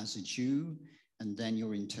as a Jew, and then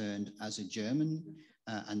you're interned as a German.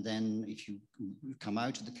 And then if you come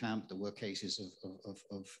out of the camp, there were cases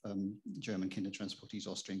of German Kindertransportees,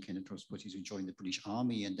 Austrian Kindertransportees who joined the British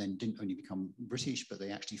Army and then didn't only become British, but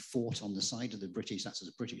they actually fought on the side of the British. That's as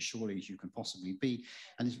British surely as you can possibly be.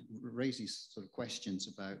 And it raises sort of questions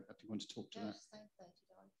about, if you want to talk to that.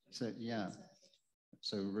 So yeah.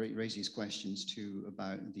 So raises questions too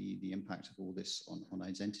about the impact of all this on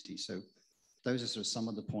identity. So those are sort of some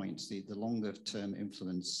of the points, the longer term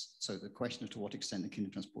influence. So the question of to what extent the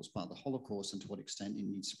Kindertransport is part of the Holocaust and to what extent it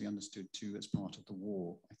needs to be understood too as part of the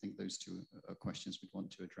war. I think those two are questions we'd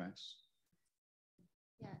want to address.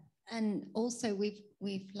 Yeah, and also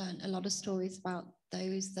we've learned a lot of stories about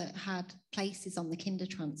those that had places on the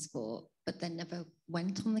Kindertransport, but then never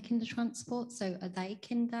went on the Kindertransport. So are they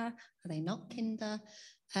Kinder? Are they not Kinder?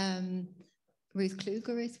 Ruth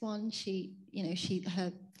Kluger is one.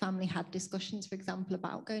 Her family had discussions, for example,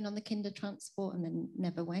 about going on the Kindertransport and then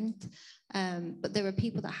never went. But there are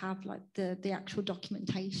people that have like the actual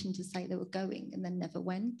documentation to say they were going and then never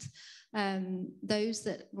went. Those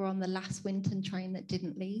that were on the last Winton train that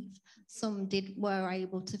didn't leave, some were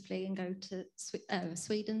able to flee and go to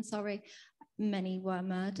Sweden, sorry. Many were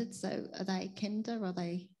murdered. So are they Kinder? Are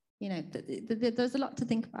they, there's a lot to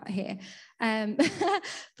think about here.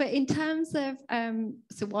 But in terms of,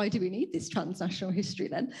 so why do we need this transnational history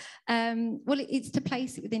then? Well, it's to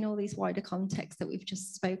place it within all these wider contexts that we've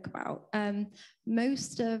just spoke about.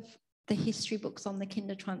 Most of the history books on the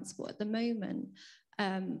Kindertransport at the moment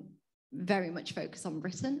very much focus on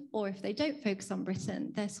Britain, or if they don't focus on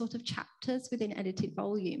Britain, they're sort of chapters within edited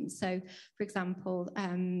volumes. So, for example,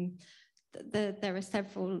 there are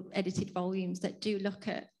several edited volumes that do look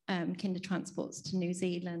at Kindertransports to New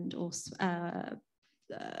Zealand or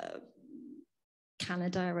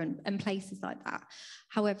Canada and places like that.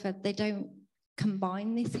 However, they don't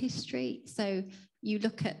combine this history. So you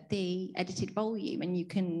look at the edited volume and you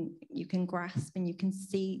can grasp and you can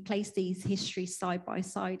place these histories side by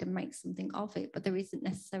side and make something of it, but there isn't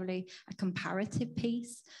necessarily a comparative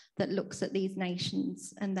piece that looks at these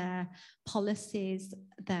nations and their policies,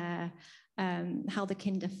 their how the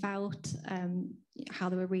Kinder felt, how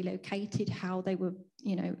they were relocated, how they were,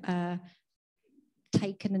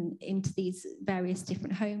 taken into these various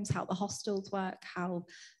different homes, how the hostels work, how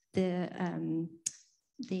the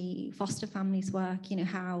foster families work,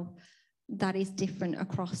 how that is different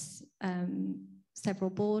across several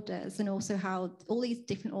borders, and also how all these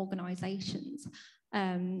different organisations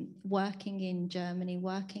working in Germany,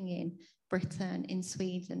 working in Britain, in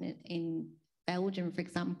Sweden, in Belgium, for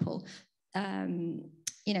example,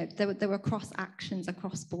 there were cross actions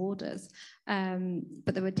across borders,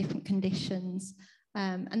 but there were different conditions.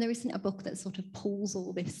 And there isn't a book that sort of pulls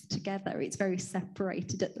all this together. It's very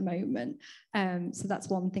separated at the moment. So that's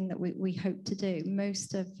one thing that we hope to do.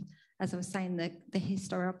 Most of, as I was saying, the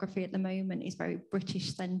historiography at the moment is very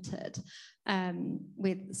British-centred,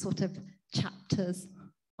 with sort of chapters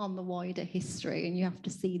on the wider history, and you have to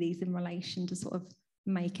see these in relation to sort of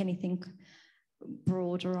make anything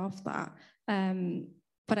broader of that.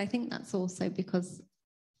 But I think that's also because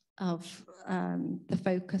of the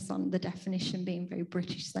focus on the definition being very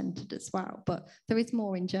British-centred as well. But there is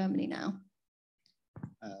more in Germany now.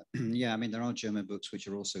 Yeah, I mean, there are German books which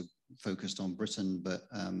are also focused on Britain, but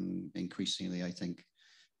increasingly, I think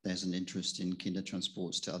there's an interest in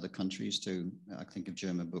Kindertransports to other countries too. I think of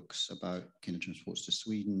German books about Kindertransports to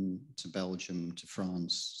Sweden, to Belgium, to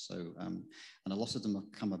France. So, and a lot of them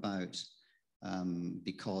have come about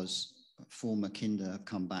because former Kinder have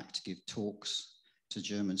come back to give talks to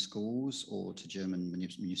German schools or to German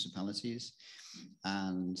municipalities.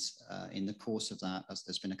 And in the course of that, as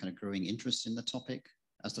there's been a kind of growing interest in the topic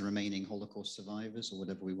as the remaining Holocaust survivors, or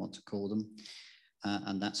whatever we want to call them.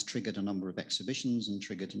 And that's triggered a number of exhibitions and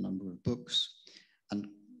triggered a number of books. And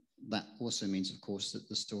that also means, of course, that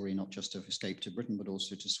the story not just of escape to Britain, but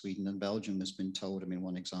also to Sweden and Belgium has been told. I mean,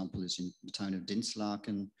 one example is in the town of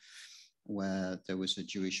Dinslaken, where there was a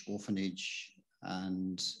Jewish orphanage,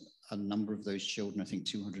 and a number of those children, I think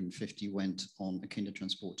 250, went on a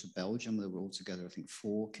Kindertransport to Belgium. There were altogether, I think,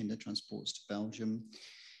 4 Kindertransports to Belgium.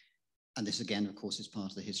 And this, again, of course, is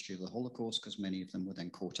part of the history of the Holocaust, because many of them were then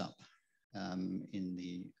caught up in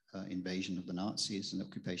the invasion of the Nazis and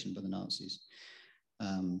occupation by the Nazis.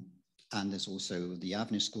 And there's also the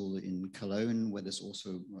Avni School in Cologne, where there's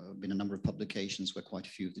also been a number of publications where quite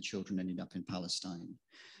a few of the children ended up in Palestine.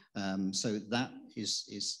 So that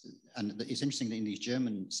is, and it's interesting that in these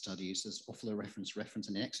German studies, there's often a reference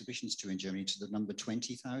in exhibitions in Germany to the number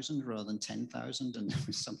 20,000 rather than 10,000. And there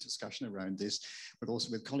was some discussion around this, but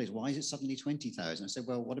also with colleagues, why is it suddenly 20,000? I said,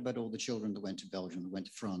 well, what about all the children that went to Belgium, that went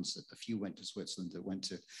to France, that a few went to Switzerland, that went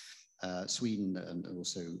to Sweden and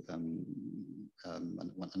also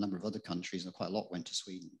a number of other countries, and quite a lot went to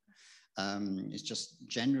Sweden. It's just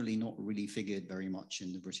generally not really figured very much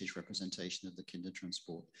in the British representation of the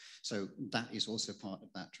Kindertransport. So that is also part of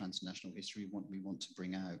that transnational history we want to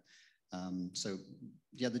bring out. So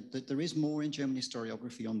yeah, there is more in German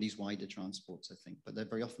historiography on these wider transports, I think, but they're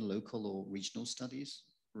very often local or regional studies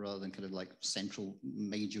rather than kind of like central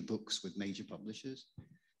major books with major publishers.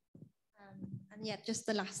 And yeah, just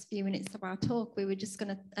the last few minutes of our talk, we were just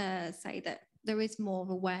going to say that there is more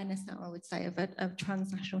awareness now, I would say, of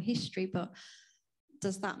transnational history, but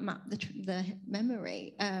does that map the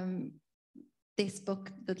memory? This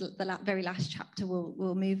book, the very last chapter,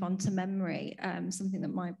 will move on to memory, something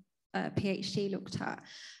that my PhD looked at.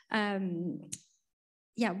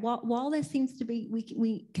 Yeah, while there seems to be,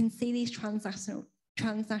 we can see these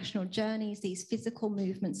transnational journeys, these physical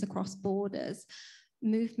movements across borders,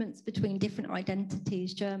 movements between different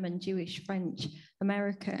identities, German, Jewish, French,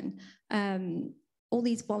 American, all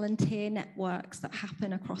these volunteer networks that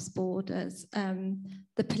happen across borders,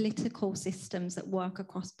 the political systems that work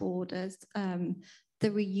across borders,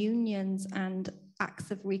 the reunions and acts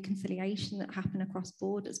of reconciliation that happen across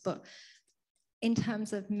borders. But in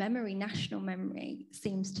terms of memory, national memory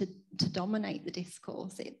seems to dominate the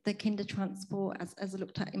discourse. The Kindertransport, as I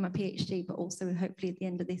looked at in my PhD, but also hopefully at the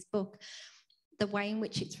end of this book, the way in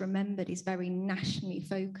which it's remembered is very nationally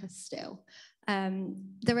focused still.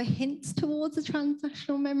 There are hints towards a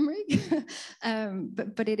transnational memory,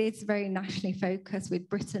 but it is very nationally focused, with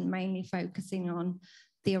Britain mainly focusing on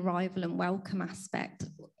the arrival and welcome aspect.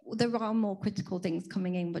 There are more critical things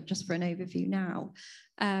coming in, but just for an overview now.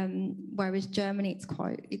 Whereas Germany, it's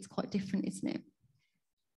quite different, isn't it?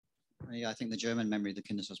 Yeah, I think the German memory of the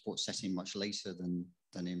Kindertransport set in much later than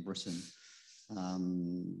in Britain.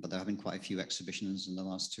 But there have been quite a few exhibitions in the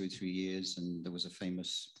last 2 or 3 years, and there was a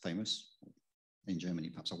famous in Germany,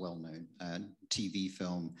 perhaps a well-known TV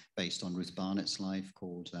film based on Ruth Barnett's life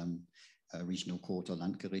called Regional Court or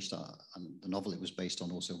Landgericht. And the novel it was based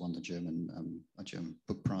on also won the German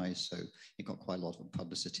book prize, so it got quite a lot of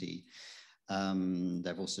publicity.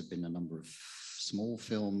 There have also been a number of small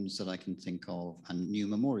films that I can think of, and new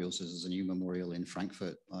memorials. There's a new memorial in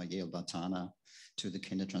Frankfurt by Yale Batana to the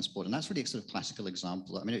Kindertransport, and that's really a sort of classical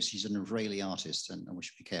example. I mean, she's an Israeli artist, and we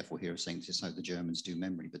should be careful here of saying this is how the Germans do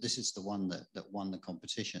memory, but this is the one that won the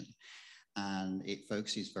competition, and it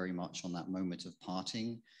focuses very much on that moment of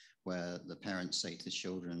parting, where the parents say to the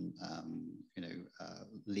children,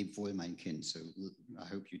 leb wohl mein Kind, so I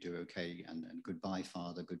hope you do okay, and goodbye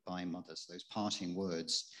father, goodbye mother, so those parting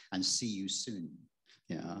words, and see you soon,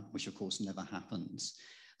 yeah, which of course never happens.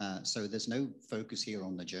 So there's no focus here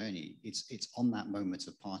on the journey. It's on that moment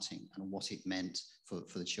of parting and what it meant for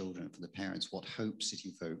the children, for the parents, what hopes it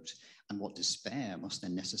evoked, and what despair must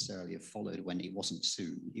then necessarily have followed when it wasn't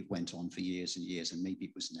soon. It went on for years and years, and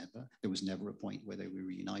maybe there was never a point where they were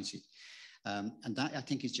reunited. And that, I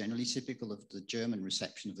think, is generally typical of the German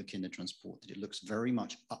reception of the Kindertransport, that it looks very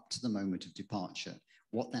much up to the moment of departure.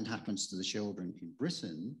 What then happens to the children in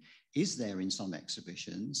Britain is there in some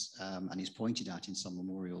exhibitions and is pointed out in some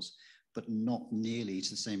memorials, but not nearly to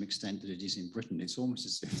the same extent that it is in Britain. It's almost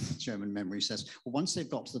as if the German memory says, well, once they've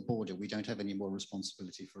got to the border, we don't have any more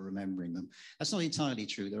responsibility for remembering them. That's not entirely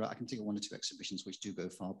true. I can think of 1 or 2 exhibitions which do go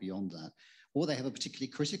far beyond that. Or they have a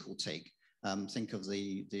particularly critical take. Think of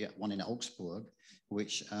the one in Augsburg,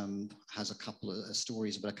 which has a couple of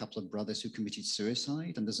stories about a couple of brothers who committed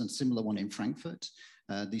suicide, and there's a similar one in Frankfurt.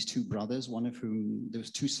 These 2 brothers, one of whom, there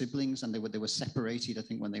was 2 siblings, and they were separated, I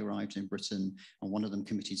think, when they arrived in Britain, and one of them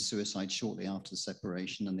committed suicide shortly after the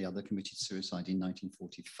separation, and the other committed suicide in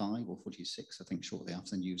 1945 or 46, I think, shortly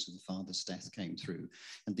after the news of the father's death came through.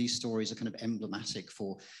 And these stories are kind of emblematic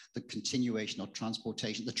for the continuation of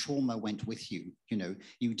transportation. The trauma went with you. You know,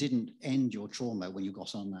 you didn't end your trauma when you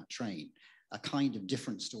got on that train. A kind of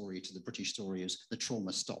different story to the British story is the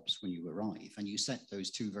trauma stops when you arrive, and you set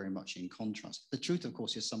those 2 very much in contrast. The truth, of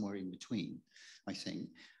course, is somewhere in between, I think.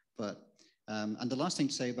 But and the last thing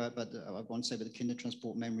to say about I want to say about the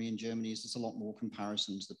Kindertransport memory in Germany is there's a lot more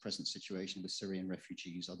comparison to the present situation with Syrian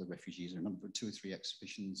refugees, other refugees, a number of 2 or 3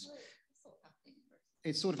 exhibitions.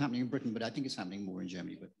 It's sort of happening in Britain, but I think it's happening more in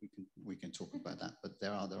Germany. But we can talk about that. But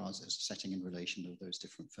there are a setting in relation to those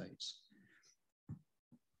different fates.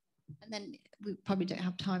 And then we probably don't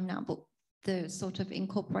have time now, but the sort of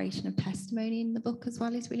incorporation of testimony in the book as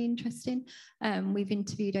well is really interesting. We've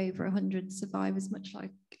interviewed over 100 survivors, much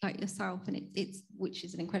like yourself, and which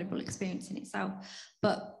is an incredible experience in itself.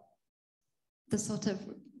 But the sort of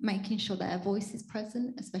making sure their voice is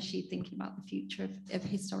present, especially thinking about the future of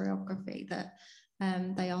historiography, that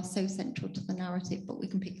They are so central to the narrative, but we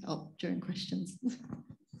can pick it up during questions.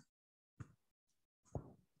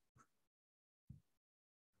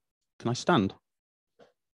 Can I stand?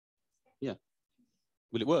 Yeah.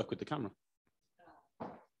 Will it work with the camera?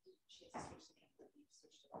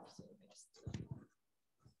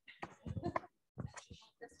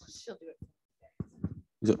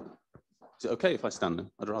 Is it okay if I stand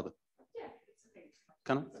then? I'd rather.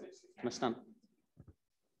 Can I? Can I stand?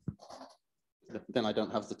 Then I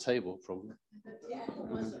don't have the table problem.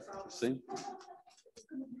 See?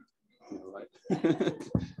 Right.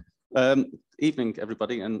 Evening,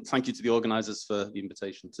 everybody, and thank you to the organisers for the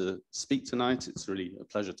invitation to speak tonight. It's really a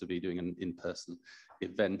pleasure to be doing an in-person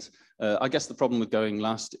event. I guess the problem with going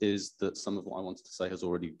last is that some of what I wanted to say has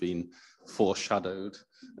already been foreshadowed,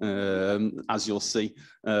 as you'll see.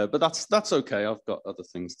 But that's okay. I've got other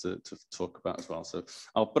things to talk about as well. So,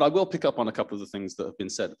 but I will pick up on a couple of the things that have been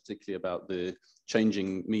said, particularly about the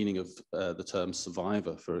changing meaning of the term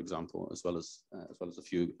survivor, for example, as well as a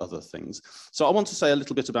few other things. So I want to say a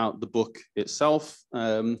little bit about the book itself,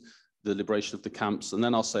 the liberation of the camps, and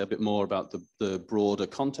then I'll say a bit more about the broader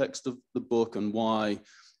context of the book and why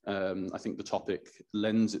I think the topic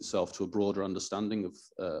lends itself to a broader understanding of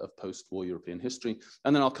post-war European history.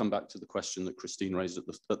 And then I'll come back to the question that Christine raised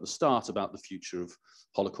at the start about the future of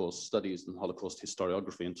Holocaust studies and Holocaust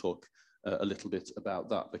historiography, and talk a little bit about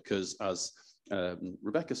that, because as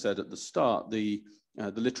Rebecca said at the start, the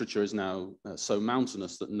literature is now so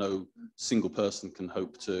mountainous that no single person can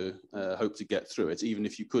hope to get through it, even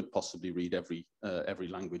if you could possibly read every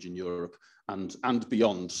language in Europe and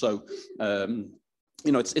beyond. So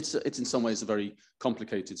you know, it's in some ways a very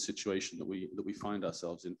complicated situation that we find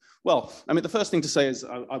ourselves in. Well, I mean, the first thing to say is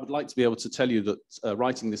I would like to be able to tell you that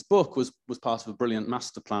writing this book was part of a brilliant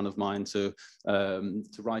master plan of mine to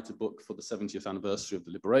write a book for the 70th anniversary of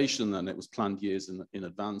the liberation, and it was planned years in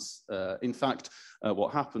advance. In fact,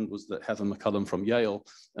 what happened was that Heather McCullum from Yale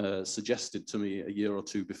suggested to me a year or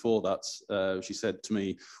two before that, she said to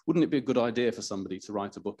me, wouldn't it be a good idea for somebody to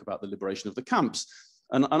write a book about the liberation of the camps?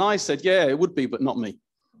 And I said, yeah, it would be, but not me.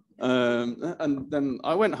 And then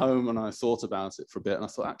I went home and I thought about it for a bit, and I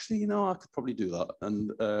thought, actually, you know, I could probably do that.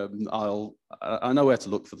 And I know where to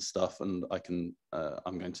look for the stuff, and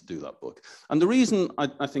I'm going to do that book. And the reason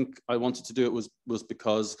I think I wanted to do it was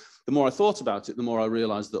because the more I thought about it, the more I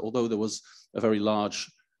realized that although there was a very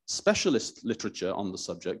large specialist literature on the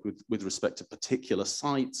subject with respect to particular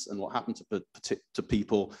sites and what happened to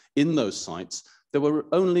people in those sites, there were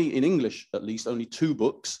only, in English at least, only 2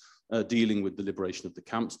 books dealing with the liberation of the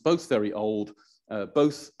camps, both very old,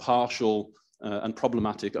 both partial and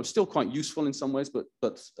problematic. Still quite useful in some ways, but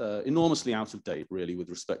enormously out of date, really, with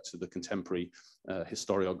respect to the contemporary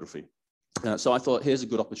historiography. So I thought, here's a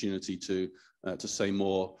good opportunity to say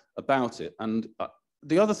more about it. And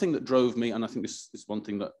the other thing that drove me, and I think this is one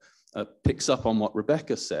thing that picks up on what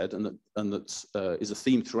Rebecca said, and that is a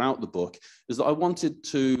theme throughout the book, is that I wanted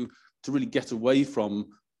to really get away from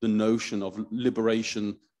the notion of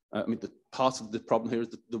liberation. I mean, the part of the problem here is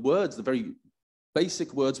the words, the very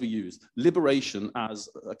basic words we use, liberation as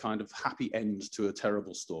a kind of happy end to a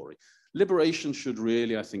terrible story. Liberation should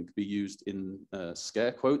really, I think, be used in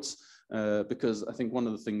scare quotes, because I think one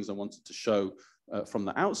of the things I wanted to show from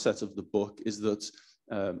the outset of the book is that,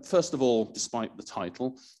 first of all, despite the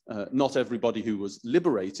title, not everybody who was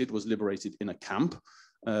liberated in a camp.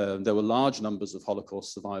 There were large numbers of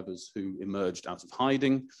Holocaust survivors who emerged out of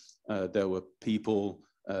hiding. There were people,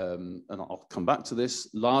 and I'll come back to this,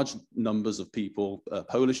 large numbers of people,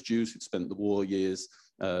 Polish Jews who'd spent the war years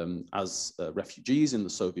as refugees in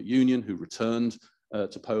the Soviet Union, who returned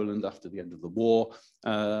to Poland after the end of the war.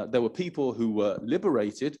 There were people who were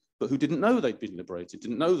liberated, but who didn't know they'd been liberated,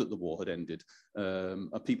 didn't know that the war had ended.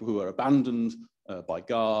 People who were abandoned by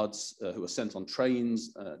guards, who were sent on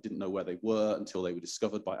trains, didn't know where they were until they were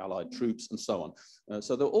discovered by Allied troops, and so on.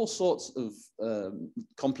 So there were all sorts of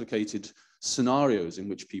complicated scenarios in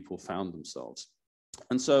which people found themselves.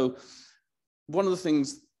 And so one of the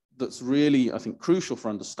things that's really, I think, crucial for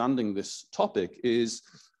understanding this topic is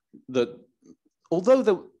that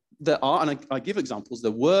although there are, and I give examples,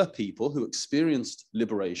 there were people who experienced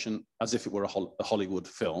liberation as if it were a Hollywood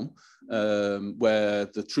film, where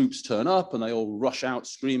the troops turn up and they all rush out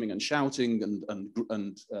screaming and shouting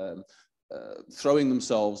and throwing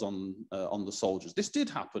themselves on the soldiers. This did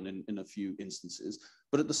happen in a few instances,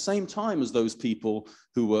 but at the same time as those people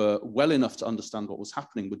who were well enough to understand what was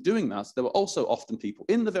happening were doing that, there were also often people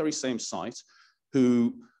in the very same site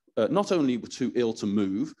who not only were too ill to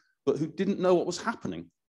move, but who didn't know what was happening,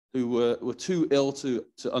 who were too ill to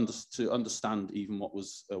understand even what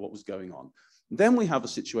was going on. Then we have a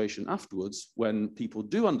situation afterwards when people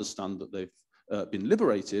do understand that they've been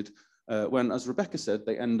liberated, when, as Rebecca said,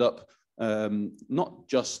 they end up not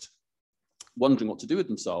just wondering what to do with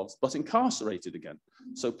themselves, but incarcerated again.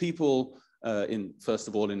 So people, first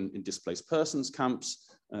of all, in displaced persons camps,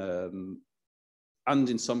 and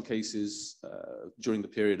in some cases, during the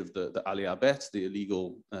period of the Aliyah Bet, the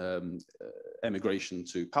illegal emigration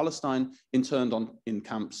to Palestine, interned in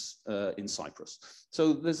camps in Cyprus.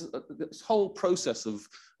 So there's this whole process of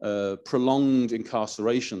prolonged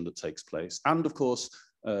incarceration that takes place. And of course,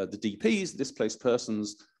 the DPs, displaced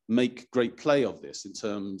persons, make great play of this in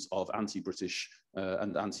terms of anti-British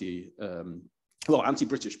and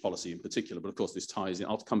anti-British policy in particular, but of course this ties in,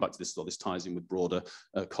 I'll come back to this, this ties in with broader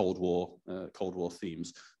Cold War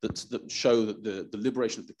themes that show that the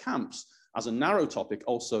liberation of the camps as a narrow topic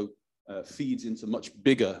also feeds into much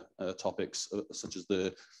bigger topics such as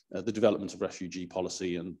the development of refugee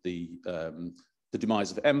policy and the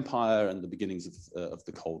demise of empire and the beginnings of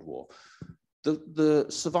the Cold War. The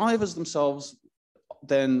survivors themselves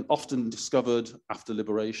then often discovered after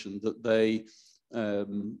liberation that they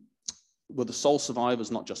were the sole survivors,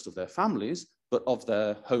 not just of their families, but of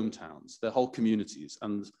their hometowns, their whole communities.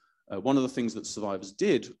 And one of the things that survivors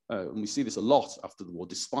did, and we see this a lot after the war,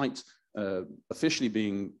 despite officially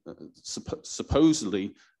being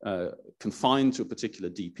supposedly confined to a particular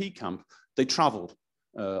DP camp, they traveled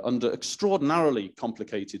under extraordinarily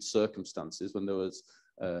complicated circumstances when there was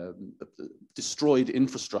destroyed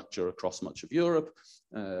infrastructure across much of Europe,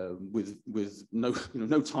 with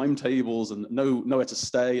no timetables and nowhere to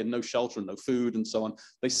stay and no shelter and no food and so on.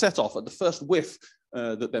 They set off at the first whiff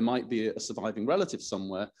that there might be a surviving relative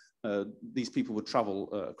somewhere. These people would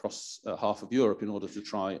travel across half of Europe in order to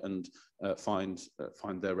try and find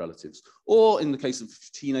their relatives. Or in the case of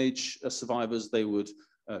teenage survivors, they would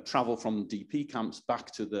travel from DP camps back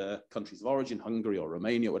to their countries of origin, Hungary or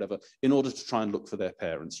Romania, or whatever, in order to try and look for their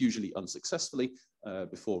parents, usually unsuccessfully,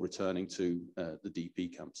 before returning to the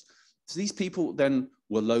DP camps. So these people then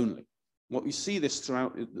were lonely. What you see this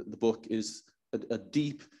throughout the book is a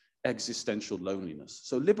deep existential loneliness.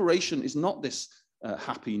 So liberation is not this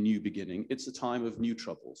happy new beginning, it's a time of new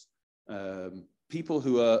troubles. People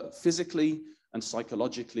who are physically and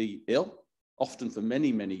psychologically ill, often for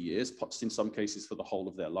many, many years, in some cases for the whole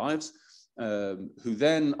of their lives, who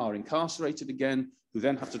then are incarcerated again, who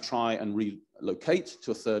then have to try and relocate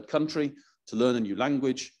to a third country to learn a new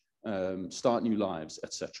language, start new lives,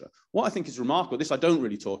 etc. What I think is remarkable, this I don't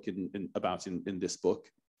really talk about in this book,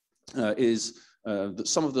 is that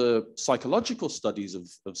some of the psychological studies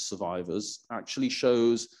of survivors actually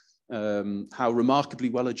shows how remarkably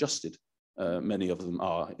well adjusted many of them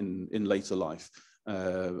are in later life.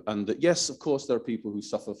 And that, yes, of course, there are people who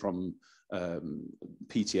suffer from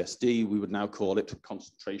PTSD, we would now call it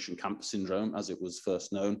concentration camp syndrome, as it was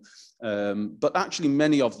first known. But actually,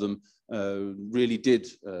 many of them really did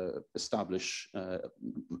establish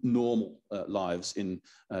normal lives in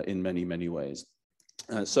many, many ways.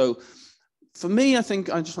 So for me, I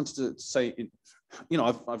think I just wanted to say,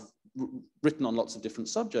 I've written on lots of different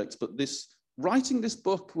subjects, but writing this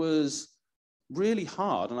book was really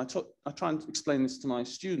hard, and I try and explain this to my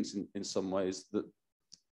students in some ways, that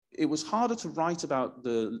it was harder to write about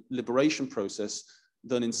the liberation process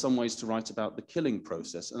than in some ways to write about the killing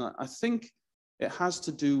process. And I think it has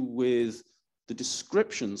to do with the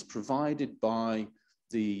descriptions provided by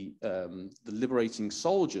the liberating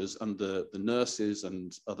soldiers and the nurses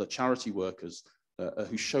and other charity workers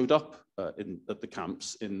who showed up at the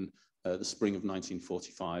camps in the spring of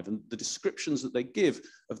 1945, and the descriptions that they give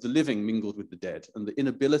of the living mingled with the dead and the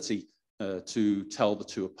inability to tell the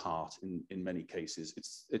two apart in many cases.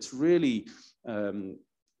 It's really,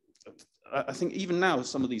 I think even now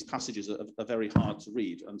some of these passages are very hard to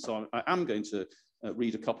read, and so I am going to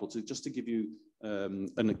read a couple just to give you a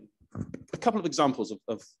couple of examples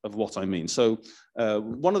of what I mean. So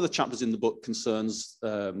one of the chapters in the book concerns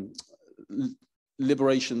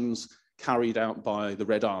liberations carried out by the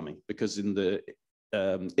Red Army, because in the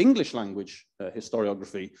English language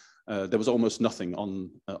historiography, there was almost nothing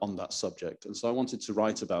on that subject. And so I wanted to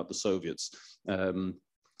write about the Soviets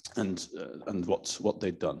and what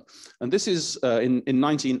they'd done. And this is in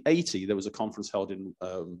 1980, there was a conference held in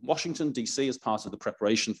Washington, DC, as part of the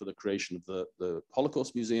preparation for the creation of the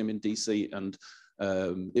Holocaust Museum in DC. And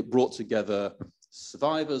it brought together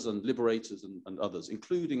survivors and liberators and others,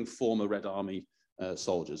 including former Red Army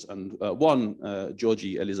soldiers. And one,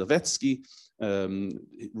 Georgi Elizavetsky,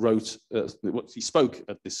 he spoke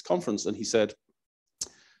at this conference, and he said,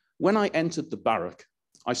 "When I entered the barrack,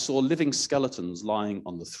 I saw living skeletons lying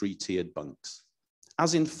on the three-tiered bunks.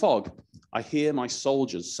 As in fog, I hear my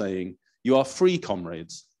soldiers saying, You are free,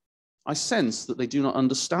 comrades. I sense that they do not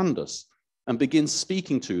understand us and begin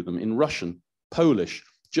speaking to them in Russian, Polish,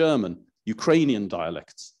 German, Ukrainian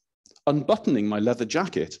dialects. Unbuttoning my leather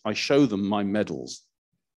jacket, I show them my medals.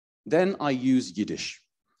 Then I use Yiddish.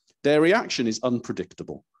 Their reaction is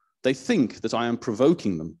unpredictable. They think that I am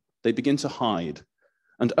provoking them. They begin to hide.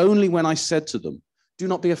 And only when I said to them, do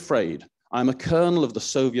not be afraid, I am a colonel of the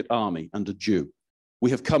Soviet army and a Jew.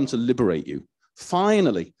 We have come to liberate you.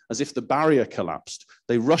 Finally, as if the barrier collapsed,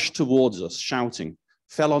 they rushed towards us, shouting,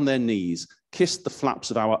 fell on their knees, kissed the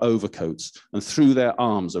flaps of our overcoats, and threw their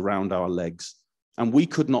arms around our legs. And we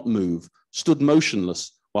could not move, stood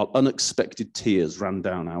motionless, while unexpected tears ran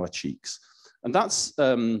down our cheeks. And that's,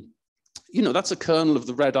 that's a colonel of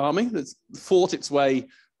the Red Army that's fought its way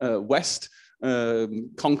west,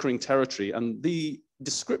 conquering territory. And the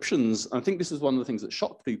descriptions, I think this is one of the things that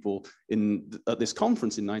shocked people at this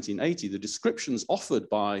conference in 1980, the descriptions offered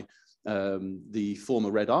by the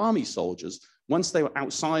former Red Army soldiers, once they were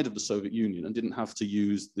outside of the Soviet Union and didn't have to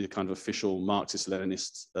use the kind of official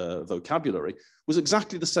Marxist-Leninist vocabulary, was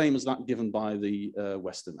exactly the same as that given by the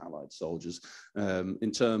Western Allied soldiers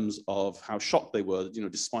in terms of how shocked they were,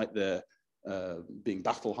 despite their being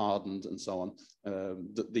battle-hardened and so on,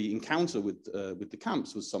 that the encounter with the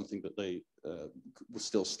camps was something that they were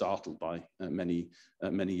still startled by many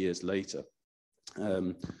years later.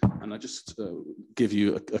 And I just give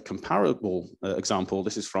you a comparable example.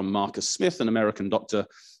 This is from Marcus Smith, an American doctor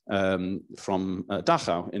from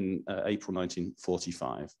Dachau in April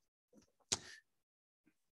 1945.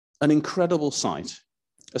 An incredible sight,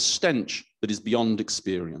 a stench that is beyond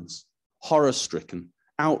experience. Horror-stricken,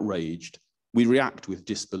 outraged, we react with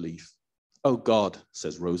disbelief. Oh God,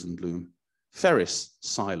 says Rosenblum. Ferris,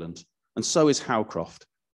 silent, and so is Howcroft,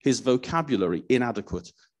 his vocabulary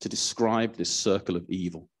inadequate to describe this circle of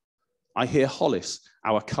evil. I hear Hollis,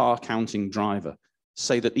 our car-counting driver,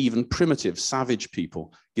 say that even primitive, savage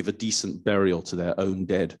people give a decent burial to their own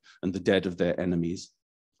dead and the dead of their enemies.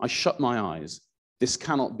 I shut my eyes. This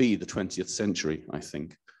cannot be the 20th century, I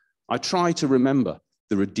think. I try to remember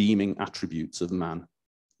the redeeming attributes of man.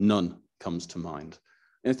 None comes to mind.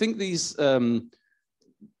 And I think these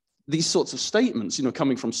sorts of statements,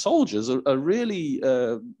 coming from soldiers are really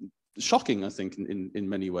shocking, I think, in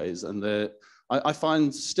many ways. And I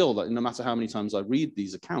find still that no matter how many times I read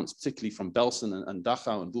these accounts, particularly from Belsen and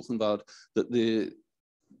Dachau and Buchenwald, that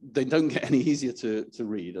they don't get any easier to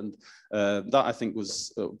read. And that, I think,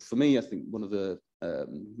 was, for me, I think, one of the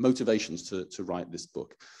motivations to write this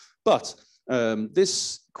book. But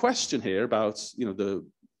this question here about,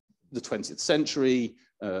 the 20th century,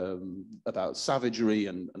 about savagery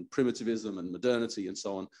and primitivism and modernity and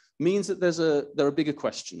so on, means that there are bigger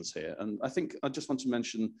questions here. And I think I just want to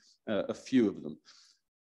mention a few of them.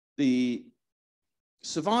 The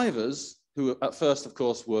survivors, who at first, of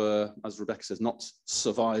course, were, as Rebecca says, not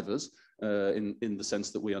survivors in the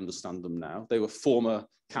sense that we understand them now. They were former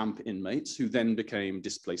camp inmates who then became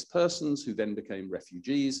displaced persons, who then became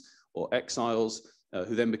refugees or exiles,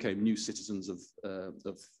 who then became new citizens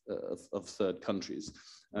of third countries.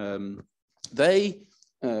 They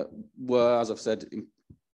were, as I've said,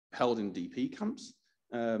 held in DP camps,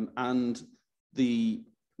 and the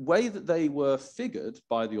way that they were figured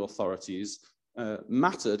by the authorities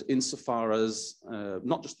mattered insofar as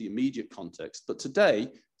not just the immediate context, but today,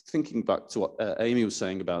 thinking back to what Amy was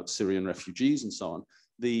saying about Syrian refugees and so on,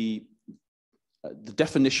 the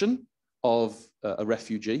definition of a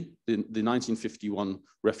refugee, the 1951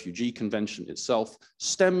 Refugee Convention itself,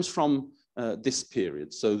 stems from this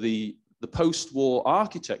period. So the post-war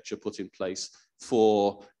architecture put in place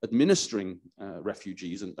for administering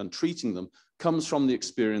refugees and treating them comes from the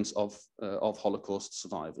experience of Holocaust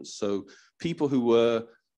survivors. So people who were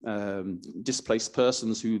displaced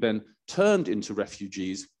persons who then turned into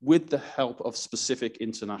refugees with the help of specific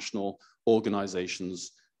international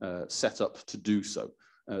organizations set up to do so.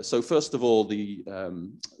 So first of all, the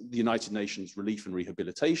United Nations Relief and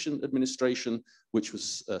Rehabilitation Administration, which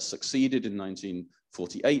was succeeded in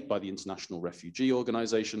 1948 by the International Refugee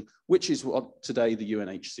Organization, which is what today the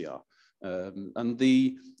UNHCR. And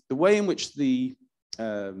the way in which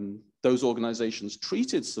those organizations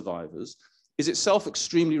treated survivors is itself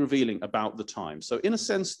extremely revealing about the time. So in a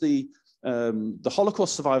sense, the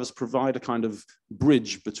Holocaust survivors provide a kind of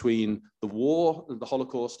bridge between the war, the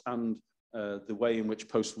Holocaust, and the way in which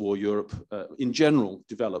post-war Europe in general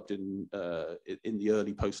developed in the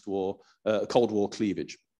early post-war Cold War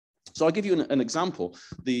cleavage. So I'll give you an example.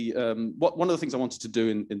 One of the things I wanted to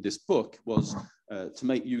do in this book was to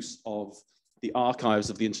make use of the archives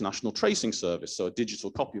of the International Tracing Service, so a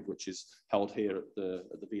digital copy of which is held here at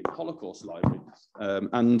the Wiener Holocaust Library.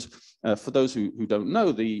 For those who don't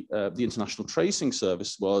know, the International Tracing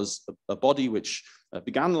Service was a body which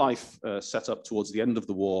began life set up towards the end of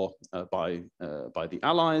the war by the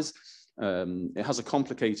Allies. It has a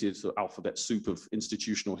complicated sort of alphabet soup of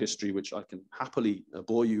institutional history, which I can happily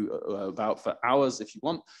bore you about for hours if you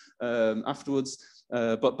want afterwards.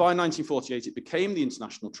 But by 1948, it became the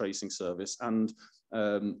International Tracing Service, and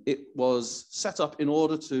it was set up in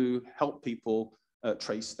order to help people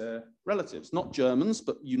trace their relatives, not Germans,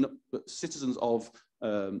 but citizens of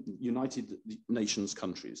United Nations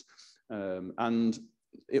countries.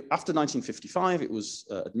 After 1955, it was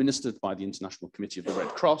administered by the International Committee of the Red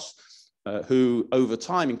Cross, who over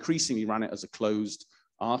time increasingly ran it as a closed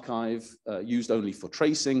archive used only for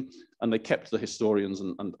tracing, and they kept the historians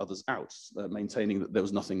and others out, maintaining that there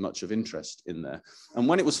was nothing much of interest in there. And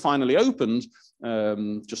when it was finally opened,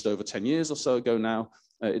 just over 10 years or so ago now,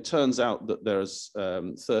 it turns out that there's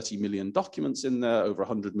 30 million documents in there, over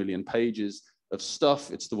 100 million pages of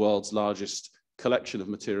stuff. It's the world's largest collection of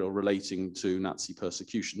material relating to Nazi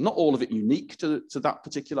persecution. Not all of it unique to that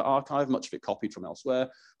particular archive, much of it copied from elsewhere,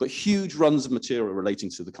 but huge runs of material relating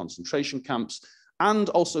to the concentration camps and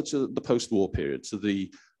also to the post-war period, to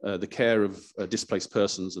the care of displaced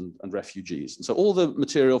persons and refugees. And so all the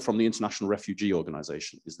material from the International Refugee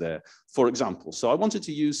Organization is there, for example. So I wanted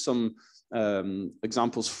to use some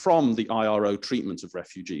examples from the IRO treatment of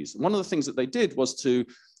refugees. And one of the things that they did was to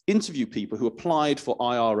interview people who applied for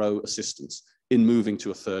IRO assistance in moving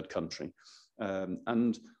to a third country.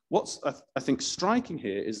 And what's, I think, striking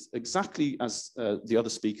here is exactly as the other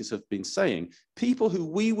speakers have been saying, people who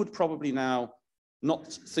we would probably now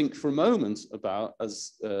not think for a moment about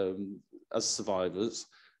as survivors,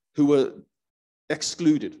 who were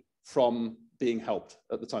excluded from being helped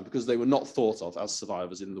at the time because they were not thought of as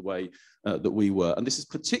survivors in the way that we were. And this is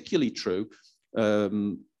particularly true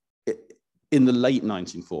in the late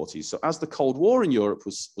 1940s. So as the Cold War in Europe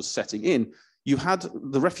was setting in, you had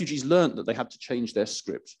the refugees learned that they had to change their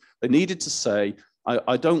script. They needed to say,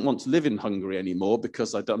 I don't want to live in Hungary anymore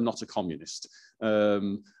because I'm not a communist.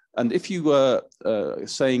 And if you were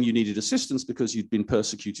saying you needed assistance because you'd been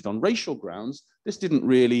persecuted on racial grounds, this didn't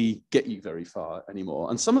really get you very far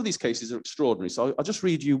anymore. And some of these cases are extraordinary. So I'll just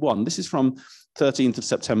read you one. This is from 13th of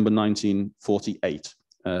September, 1948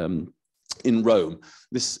 in Rome.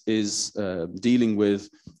 This is dealing with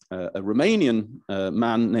a Romanian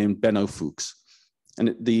man named Benno Fuchs.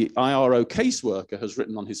 And the IRO caseworker has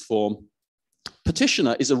written on his form,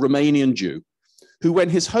 petitioner is a Romanian Jew who, when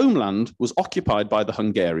his homeland was occupied by the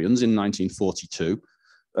Hungarians in 1942,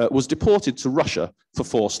 was deported to Russia for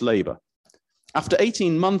forced labor. After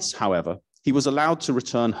 18 months, however, he was allowed to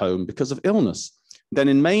return home because of illness. Then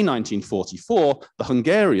in May 1944, the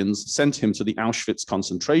Hungarians sent him to the Auschwitz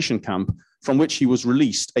concentration camp, from which he was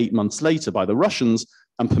released 8 months later by the Russians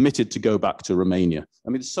and permitted to go back to Romania. I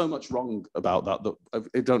mean, there's so much wrong about that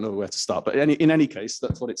I don't know where to start, but in any case,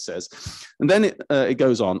 that's what it says. And then it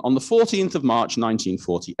goes on. On the 14th of March,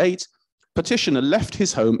 1948, petitioner left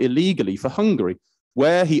his home illegally for Hungary,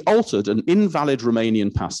 where he altered an invalid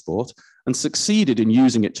Romanian passport and succeeded in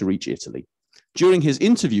using it to reach Italy. During his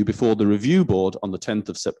interview before the review board on the 10th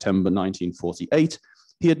of September, 1948,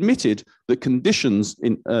 he admitted that conditions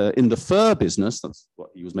in the fur business, that's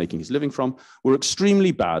what he was making his living from, were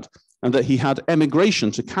extremely bad, and that he had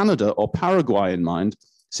emigration to Canada or Paraguay in mind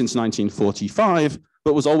since 1945,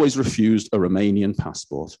 but was always refused a Romanian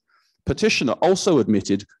passport. Petitioner also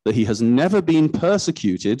admitted that he has never been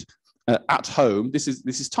persecuted at home. This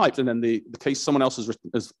is typed, and then the case someone else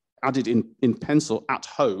has added in pencil at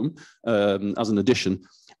home as an addition,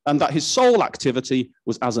 and that his sole activity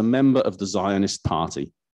was as a member of the Zionist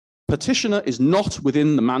Party. Petitioner is not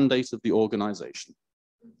within the mandate of the organization.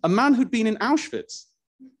 A man who'd been in Auschwitz,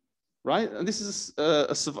 right? And this is a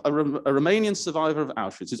Romanian survivor of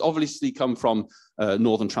Auschwitz. It's obviously come from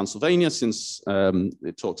northern Transylvania, since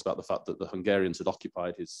it talks about the fact that the Hungarians had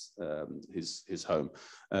occupied his home.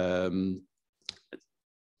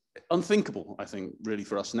 Unthinkable, I think, really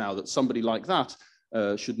for us now, that somebody like that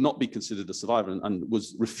should not be considered a survivor, and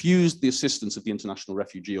was refused the assistance of the International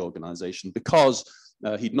Refugee Organization because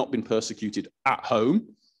he'd not been persecuted at home.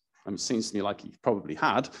 It seems to me like he probably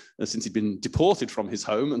had, since he'd been deported from his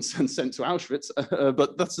home and sent to Auschwitz,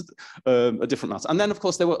 but that's a different matter. And then, of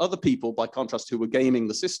course, there were other people, by contrast, who were gaming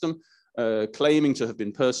the system, claiming to have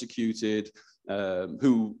been persecuted,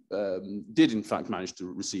 who did in fact manage to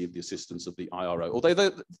receive the assistance of the IRO. Although,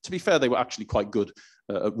 to be fair, they were actually quite good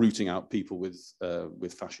at rooting out people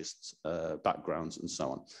with fascist backgrounds and so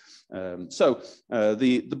on.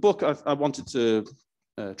 The book, I wanted to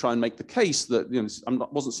try and make the case that, you know,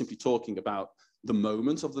 wasn't simply talking about the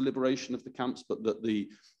moment of the liberation of the camps, but that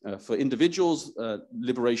for individuals,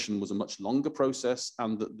 liberation was a much longer process,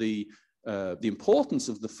 and that the importance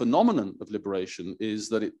of the phenomenon of liberation is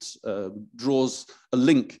that it draws a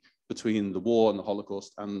link between the war and the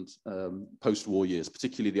Holocaust and post-war years,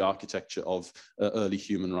 particularly the architecture of early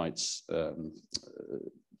human rights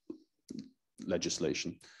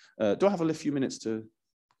legislation. Do I have a few minutes to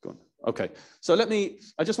go on? Okay, so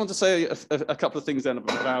I just want to say a couple of things then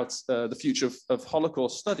about the future of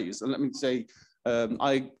Holocaust studies. And let me say,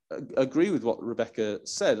 I agree with what Rebecca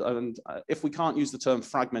said. And if we can't use the term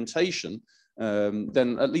fragmentation,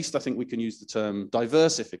 then at least I think we can use the term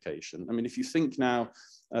diversification. I mean, if you think now,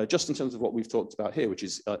 just in terms of what we've talked about here, which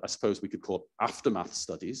is, I suppose we could call aftermath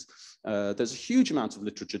studies, there's a huge amount of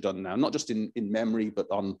literature done now, not just in memory, but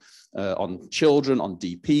on children, on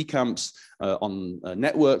DP camps, on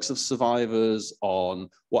networks of survivors, on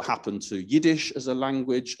what happened to Yiddish as a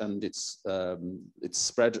language and its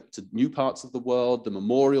spread to new parts of the world, the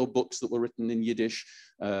memorial books that were written in Yiddish.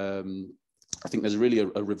 I think there's really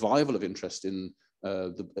a revival of interest in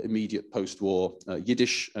the immediate post-war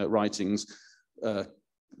Yiddish writings.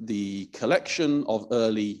 The collection of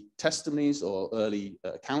early testimonies or early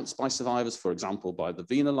accounts by survivors, for example, by the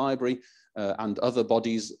Wiener Library and other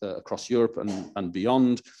bodies across Europe and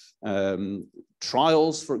beyond.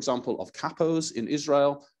 Trials, for example, of capos in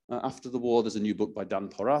Israel after the war. There's a new book by Dan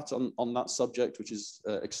Porat on that subject, which is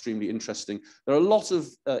extremely interesting. There are a lot of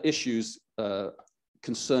issues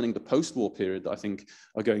concerning the post-war period that I think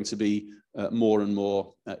are going to be more and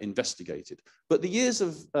more investigated. But the years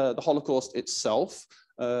of the Holocaust itself,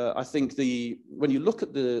 I think when you look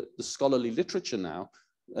at the scholarly literature now,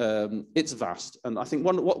 it's vast. And I think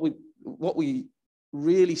what we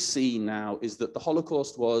really see now is that the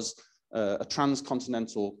Holocaust was a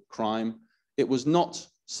transcontinental crime. It was not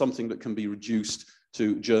something that can be reduced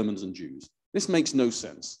to Germans and Jews. This makes no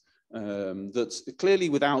sense. That clearly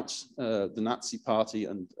without the Nazi Party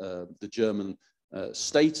and the German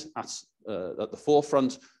state at the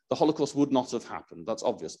forefront, the Holocaust would not have happened. That's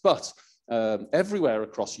obvious. But everywhere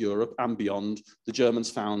across Europe and beyond, the Germans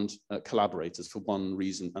found collaborators for one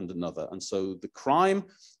reason and another. And so the crime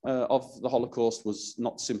of the Holocaust was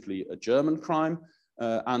not simply a German crime.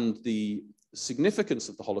 And the significance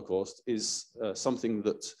of the Holocaust is something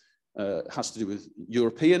that has to do with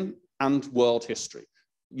European and world history.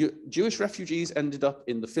 Jewish refugees ended up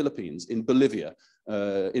in the Philippines, in Bolivia,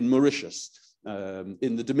 in Mauritius,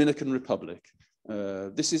 in the Dominican Republic.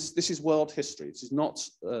 This is world history. This is not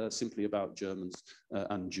simply about Germans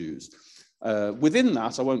and Jews. Within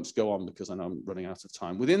that, I won't go on because I know I'm running out of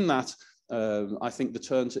time. Within that, I think the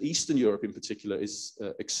turn to Eastern Europe in particular is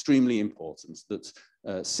extremely important.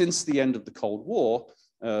 That since the end of the Cold War,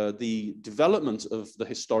 the development of the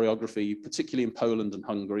historiography, particularly in Poland and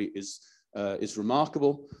Hungary, is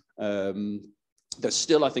remarkable. There's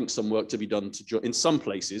still, I think, some work to be done in some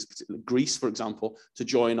places, particularly Greece, for example, to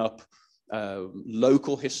join up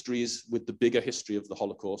local histories with the bigger history of the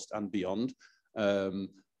Holocaust and beyond.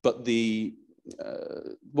 But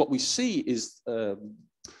what we see is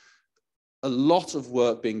a lot of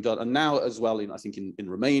work being done, and now as well, I think in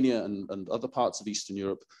Romania and other parts of Eastern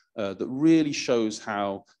Europe, that really shows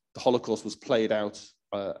how the Holocaust was played out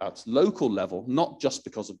at local level, not just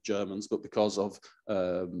because of Germans, but because of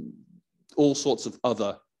all sorts of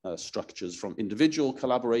other structures, from individual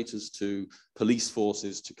collaborators to police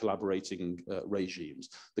forces to collaborating regimes.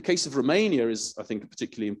 The case of Romania is, I think, a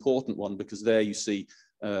particularly important one, because there you see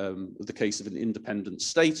the case of an independent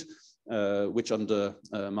state, which under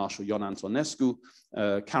Marshal Ion Antonescu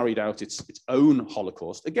carried out its own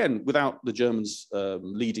Holocaust. Again, without the Germans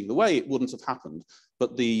leading the way, it wouldn't have happened.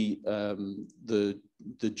 But the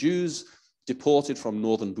Jews deported from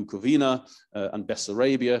northern Bukovina and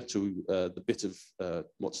Bessarabia to the bit of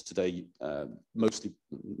what's today mostly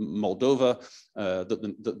Moldova,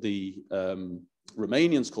 that the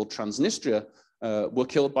Romanians called Transnistria were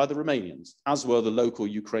killed by the Romanians, as were the local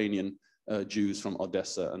Ukrainian Jews from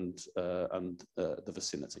Odessa and the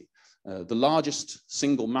vicinity. The largest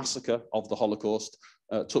single massacre of the Holocaust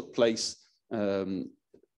took place in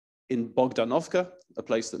Bogdanovka, a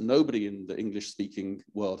place that nobody in the English-speaking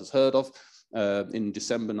world has heard of, in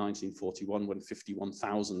December 1941, when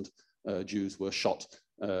 51,000 Jews were shot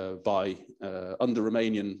under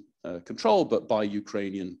Romanian control, but by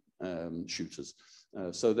Ukrainian shooters.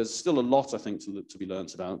 So there's still a lot, I think, to be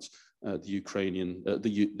learnt about the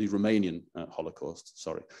Romanian Holocaust.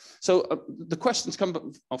 Sorry. So the questions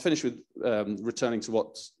come. I'll finish with returning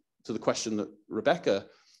to the question that Rebecca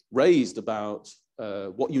raised about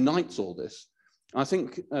what unites all this. I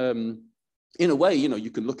think, in a way,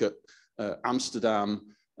 you can look at Amsterdam,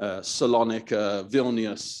 Salonika,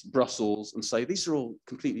 Vilnius, Brussels, and say these are all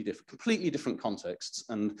completely different contexts,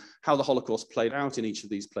 and how the Holocaust played out in each of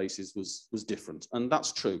these places was different, and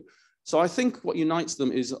that's true. So I think what unites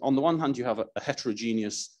them is, on the one hand, you have a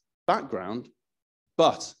heterogeneous background,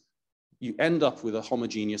 but you end up with a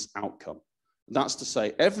homogeneous outcome. That's to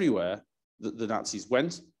say, everywhere that the Nazis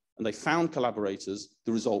went and they found collaborators,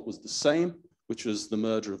 the result was the same, which was the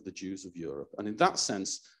murder of the Jews of Europe. And in that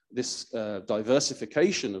sense, this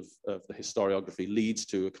diversification of the historiography leads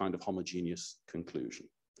to a kind of homogeneous conclusion.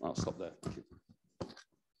 I'll stop there. Thank you.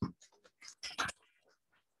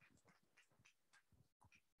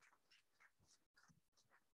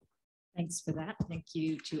 Thanks for that. Thank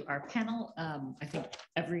you to our panel. I think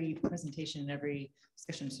every presentation and every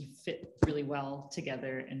discussion sort of fit really well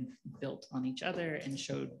together and built on each other, and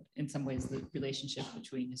showed in some ways the relationship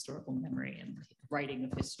between historical memory and writing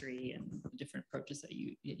of history and the different approaches that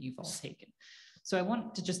you've all taken. So I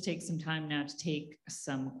want to just take some time now to take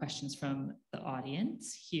some questions from the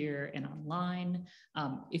audience here and online.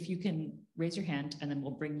 If you can raise your hand, and then we'll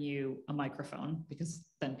bring you a microphone, because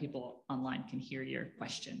then people online can hear your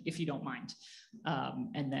question, if you don't mind.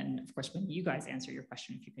 And then, of course, when you guys answer your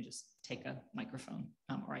question, if you can just take a microphone,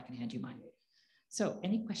 or I can hand you mine. So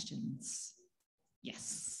any questions?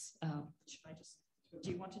 Yes. Do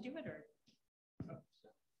you want to do it, or?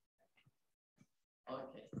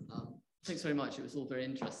 Okay. Thanks very much. It was all very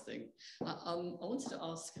interesting. I wanted to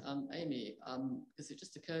ask Amy, because it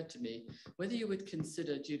just occurred to me, whether you would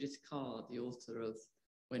consider Judith Kerr, the author of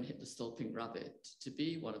When Hitler Stole Pink Rabbit, to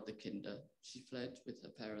be one of the Kinder. She fled with her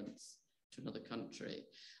parents to another country,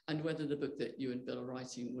 and whether the book that you and Bill are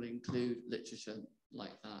writing will include literature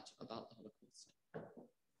like that about the Holocaust.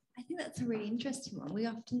 I think that's a really interesting one. We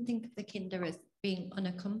often think of the Kinder as being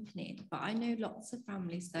unaccompanied, but I know lots of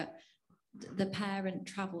families that the parent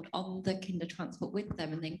travelled on the Kinder transport with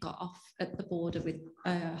them and then got off at the border with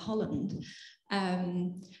Holland.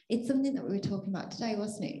 It's something that we were talking about today,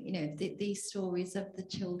 wasn't it? These stories of the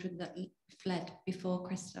children that fled before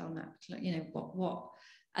Kristallnacht. What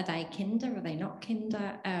are they Kinder? Are they not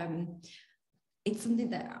Kinder? It's something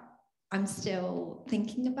that I'm still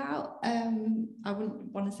thinking about. I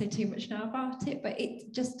wouldn't want to say too much now about it, but it's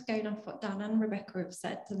just going off what Dan and Rebecca have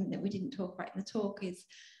said. Something that we didn't talk about in the talk is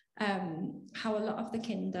how a lot of the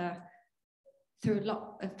Kinder, through a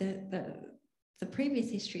lot of the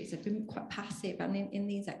previous histories, have been quite passive, and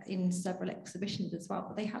in several exhibitions as well,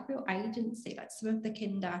 but they have real agency. Like, some of the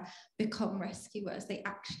Kinder become rescuers. They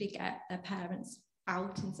actually get their parents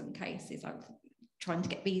out in some cases, like trying to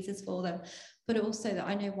get visas for them. But also, that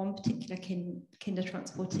I know one particular Kinder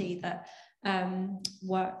transportee that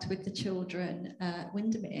worked with the children at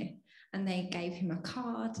Windermere, and they gave him a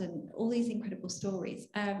card, and all these incredible stories.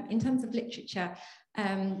 In terms of literature,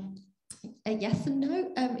 a yes and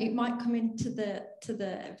no. It might come into the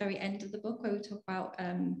very end of the book, where we talk about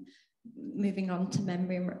moving on to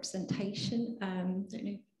memory and representation. Don't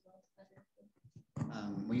know.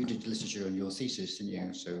 Well, you did literature on your thesis, didn't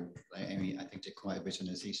you? So Amy, I think, did quite a bit on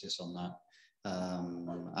her thesis on that.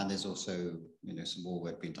 And there's also, some more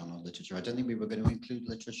work being done on literature. I don't think we were going to include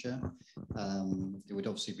literature. It would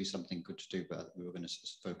obviously be something good to do, but we were going to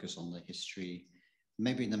focus on the history.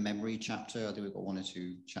 Maybe in the memory chapter, I think we've got 1 or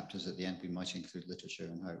 2 chapters at the end, we might include literature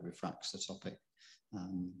and how it refracts the topic.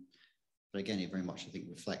 But again, it very much, I think,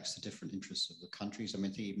 reflects the different interests of the countries. I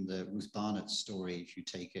mean, even the Ruth Barnett story, if you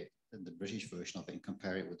take it, the British version of it, and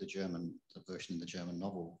compare it with the version in the German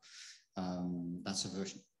novel, that's a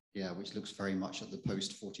version, yeah, which looks very much at the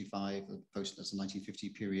post-45, that's the 1950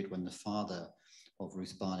 period, when the father of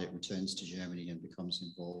Ruth Barnett returns to Germany and becomes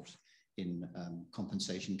involved in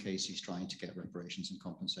compensation cases, trying to get reparations and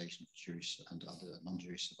compensation for Jewish and other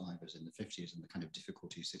non-Jewish survivors in the 50s, and the kind of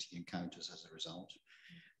difficulties that he encounters as a result.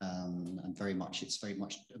 And it's very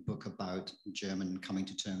much a book about German coming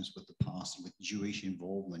to terms with the past and with Jewish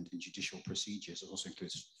involvement in judicial procedures. It also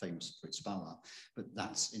includes famous Fritz Bauer, but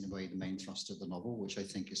that's in a way the main thrust of the novel, which I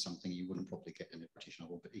think is something you wouldn't probably get in a British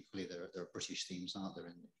novel, but equally there are British themes out there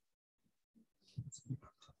in it.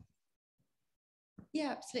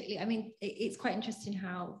 Yeah, absolutely. I mean, it's quite interesting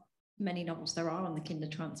how many novels there are on the Kinder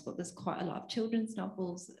transport. There's quite a lot of children's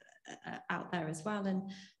novels out there as well, and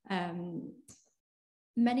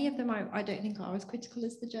many of them I don't think are as critical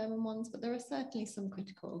as the German ones, but there are certainly some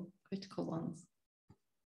critical ones.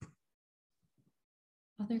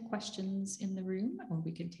 other questions in the room, or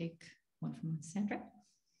we can take one from Sandra.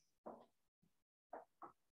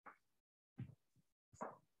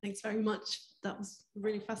 Thanks very much. That was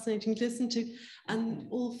really fascinating to listen to. And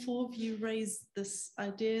all four of you raised this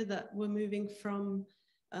idea that we're moving from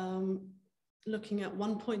looking at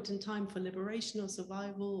one point in time for liberation or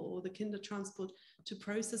survival or the Kindertransport to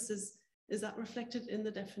processes. Is that reflected in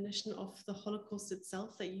the definition of the Holocaust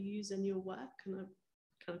itself that you use in your work? And a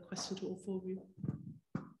kind of question to all four of you.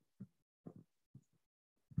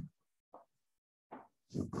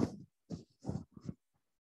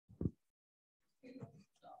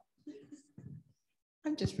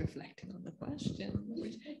 I'm just reflecting on the question.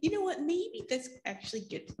 You know what, maybe this actually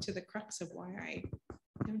gets to the crux of why I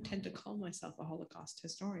don't tend to call myself a Holocaust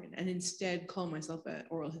historian and instead call myself an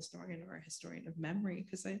oral historian or a historian of memory,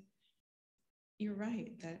 because you're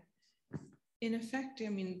right that in effect, I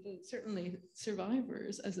mean, certainly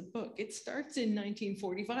Survivors as a book, it starts in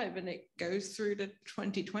 1945 and it goes through to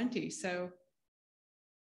 2020. So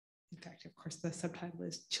in fact, of course, the subtitle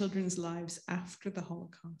is Children's Lives After the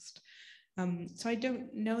Holocaust. So I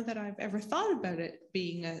don't know that I've ever thought about it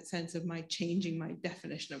being a sense of my changing my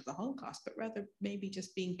definition of the Holocaust, but rather maybe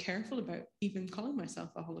just being careful about even calling myself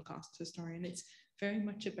a Holocaust historian. It's very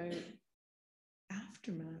much about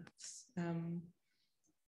aftermaths.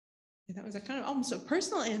 That was a kind of almost a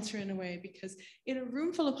personal answer in a way, because in a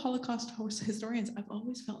room full of Holocaust historians, I've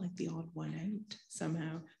always felt like the odd one out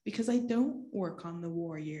somehow, because I don't work on the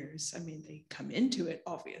war years. I mean, they come into it,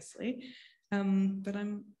 obviously, but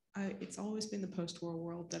it's always been the post-war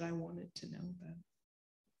world that I wanted to know about.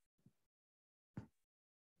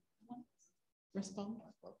 Respond?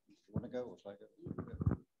 You want to go or shall I go?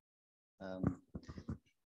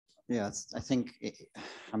 Yeah, I think,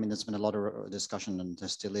 I mean, there's been a lot of discussion, and there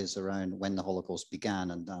still is, around when the Holocaust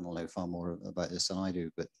began, and Dan will know far more about this than I do,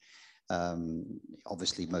 but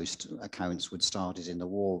obviously most accounts would start it in the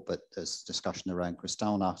war, but there's discussion around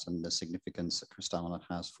Kristallnacht and the significance that Kristallnacht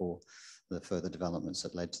has for the further developments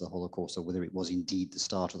that led to the Holocaust, or whether it was indeed the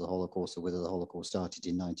start of the Holocaust, or whether the Holocaust started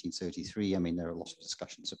in 1933. I mean, there are lots of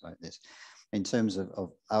discussions about this. In terms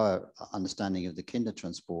of our understanding of the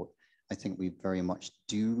Kindertransport, I think we very much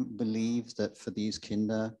do believe that for these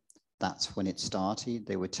Kinder, that's when it started.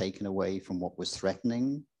 They were taken away from what was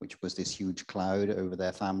threatening, which was this huge cloud over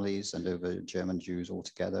their families and over German Jews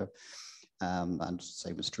altogether. And the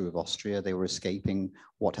same was true of Austria. They were escaping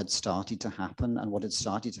what had started to happen, and what had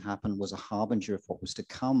started to happen was a harbinger of what was to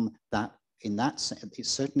come. That, in that sense, it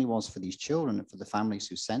certainly was for these children and for the families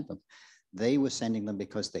who sent them. They were sending them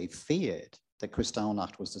because they feared that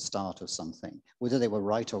Kristallnacht was the start of something. Whether they were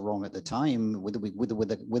right or wrong at the time, whether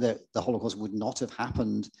the Holocaust would not have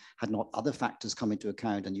happened had not other factors come into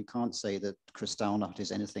account. And you can't say that Kristallnacht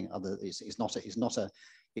is anything other,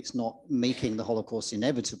 it's not making the Holocaust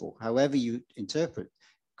inevitable. However you interpret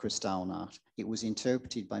Kristallnacht, it was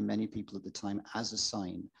interpreted by many people at the time as a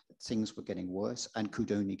sign that things were getting worse and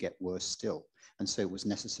could only get worse still. And so it was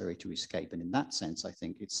necessary to escape. And in that sense, I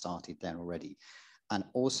think it started there already. And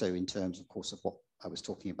also in terms, of course, of what I was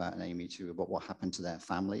talking about, and Amy too, about what happened to their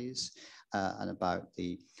families and about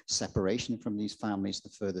the separation from these families, the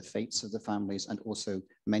further fates of the families, and also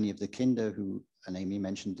many of the Kinder who, and Amy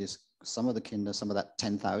mentioned this, some of the Kinder, some of that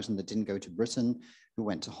 10,000 that didn't go to Britain, who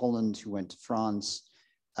went to Holland, who went to France,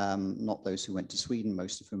 not those who went to Sweden,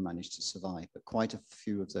 most of whom managed to survive, but quite a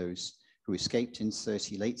few of those who escaped in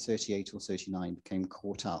late 38 or 39 became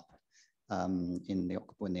caught up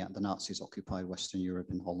when the Nazis occupied Western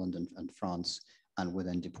Europe in Holland and France, and were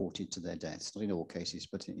then deported to their deaths, not in all cases,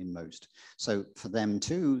 but in most. So for them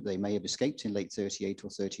too, they may have escaped in late 38 or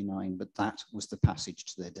 39, but that was the passage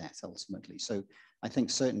to their death ultimately. So I think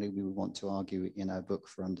certainly we would want to argue in our book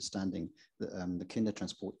for understanding the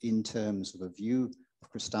Kindertransport in terms of a view of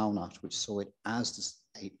Kristallnacht, which saw it as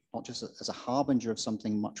not just as a harbinger of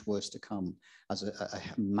something much worse to come, as a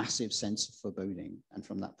massive sense of foreboding. And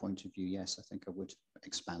from that point of view, yes, I think I would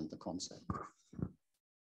expand the concept.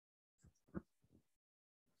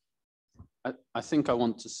 I think I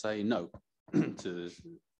want to say no to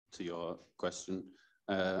your question.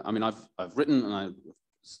 I mean, I've written, and I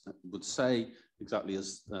would say exactly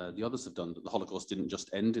as the others have done, that the Holocaust didn't just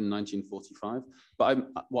end in 1945. But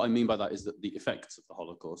what I mean by that is that the effects of the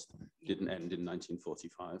Holocaust didn't end in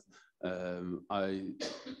 1945.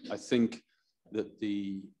 I think that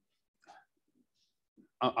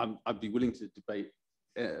I'd be willing to debate,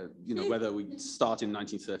 whether we start in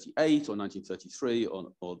 1938 or 1933,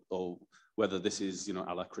 or whether this is, a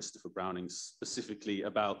la Christopher Browning, specifically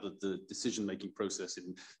about the decision-making process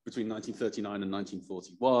between 1939 and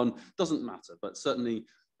 1941, doesn't matter. But certainly,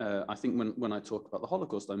 I think when I talk about the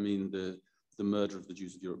Holocaust, I mean the the murder of the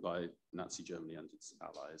Jews of Europe by Nazi Germany and its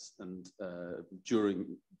allies. And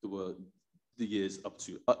during the years up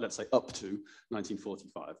to, let's say up to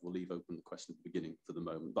 1945, we'll leave open the question at the beginning for the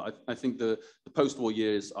moment. But I think the post-war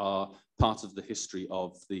years are part of the history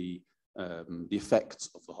of the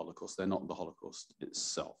effects of the Holocaust. They're not the Holocaust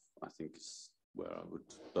itself, I think is where I would,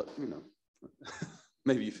 but you know,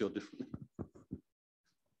 maybe you feel differently.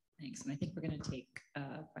 Thanks, and I think we're going to take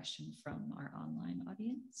a question from our online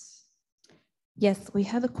audience. Yes, we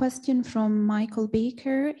have a question from Michael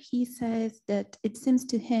Baker. He says that it seems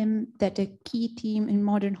to him that a key theme in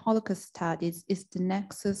modern Holocaust studies is the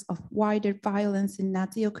nexus of wider violence in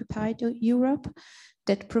Nazi-occupied Europe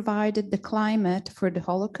that provided the climate for the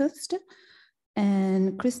Holocaust.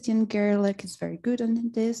 And Christian Gerlach is very good on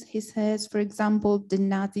this. He says, for example, the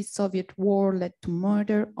Nazi-Soviet war led to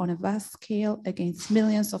murder on a vast scale against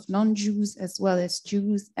millions of non-Jews as well as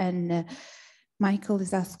Jews. And Michael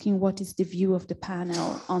is asking, what is the view of the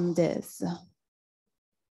panel on this?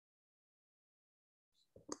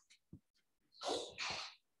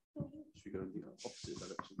 Should we go in the opposite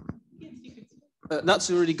direction? That's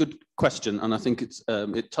a really good question, and I think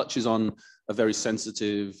it touches on a very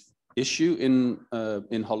sensitive issue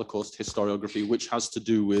in Holocaust historiography, which has to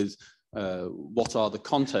do with what are the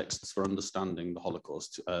contexts for understanding the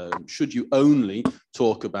Holocaust. Should you only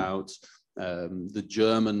talk about the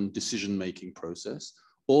German decision-making process,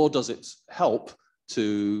 or does it help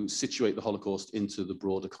to situate the Holocaust into the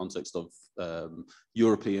broader context of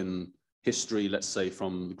European history, let's say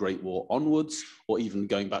from the Great War onwards, or even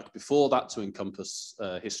going back before that to encompass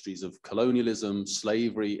histories of colonialism,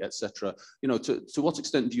 slavery, etc. You know, to what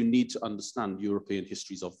extent do you need to understand European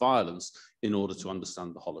histories of violence in order to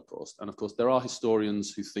understand the Holocaust? And of course, there are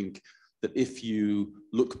historians who think that if you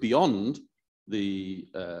look beyond the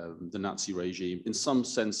Nazi regime, in some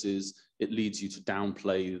senses, it leads you to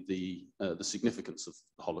downplay the significance of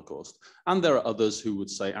the Holocaust. And there are others who would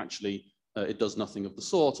say, actually, it does nothing of the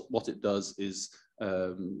sort. What it does is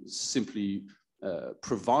simply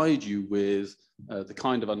provide you with the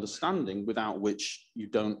kind of understanding without which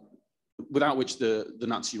the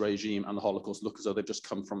Nazi regime and the Holocaust look as though they've just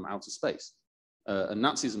come from outer space. And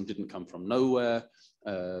Nazism didn't come from nowhere.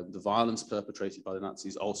 The violence perpetrated by the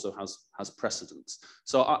Nazis also has precedents.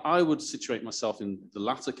 So I would situate myself in the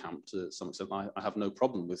latter camp to some extent. I have no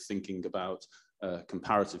problem with thinking about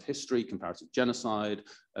comparative history, comparative genocide,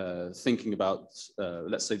 thinking about,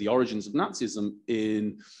 let's say, the origins of Nazism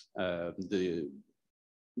in the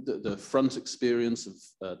front experience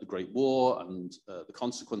of the Great War and the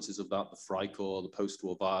consequences of that, the Freikorps, the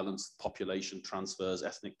post-war violence, population transfers,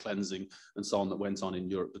 ethnic cleansing, and so on that went on in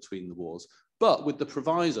Europe between the wars. But with the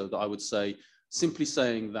proviso that I would say, simply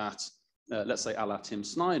saying that, let's say, a la Tim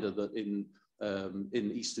Snyder, that in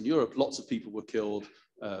Eastern Europe, lots of people were killed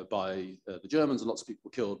by the Germans and lots of people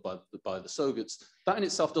were killed by the Soviets, that in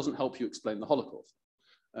itself doesn't help you explain the Holocaust.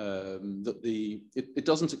 It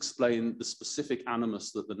doesn't explain the specific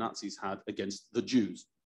animus that the Nazis had against the Jews,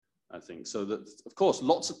 I think. So that, of course,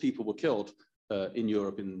 lots of people were killed in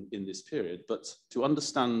Europe in this period, but to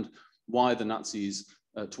understand why the Nazis,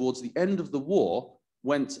 towards the end of the war,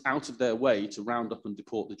 went out of their way to round up and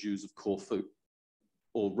deport the Jews of Corfu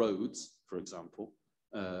or Rhodes, for example,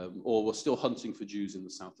 or were still hunting for Jews in the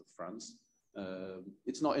south of France.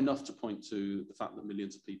 It's not enough to point to the fact that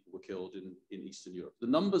millions of people were killed in Eastern Europe. The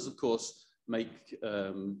numbers, of course, make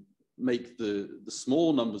the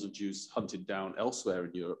small numbers of Jews hunted down elsewhere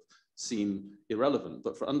in Europe seem irrelevant.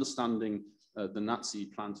 But for understanding the Nazi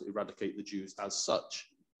plan to eradicate the Jews as such,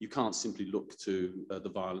 you can't simply look to the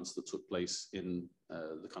violence that took place in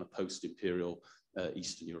the kind of post-imperial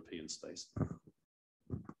Eastern European space.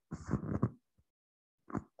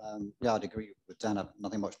 Yeah, I'd agree with Dan. I've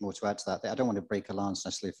nothing much more to add to that. I don't want to break a lance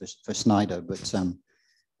necessarily for Snyder, but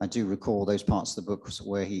I do recall those parts of the book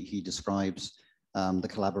where he describes the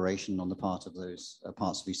collaboration on the part of those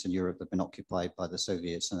parts of Eastern Europe that have been occupied by the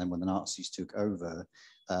Soviets. And then when the Nazis took over,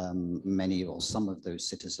 many or some of those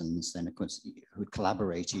citizens then, of course, who had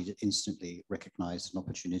collaborated instantly recognized an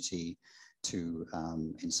opportunity to,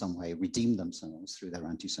 in some way, redeem themselves through their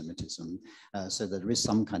anti-Semitism. So there is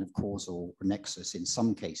some kind of causal nexus in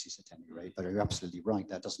some cases at any rate, but you're absolutely right,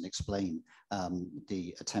 that doesn't explain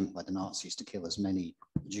the attempt by the Nazis to kill as many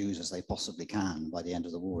Jews as they possibly can by the end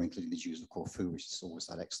of the war, including the Jews of Corfu, which is always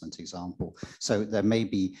that excellent example. So there may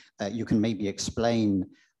be, you can maybe explain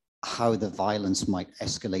how the violence might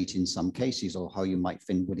escalate in some cases, or how you might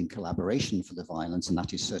find willing collaboration for the violence, and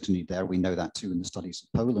that is certainly there. We know that too in the studies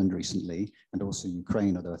of Poland recently, and also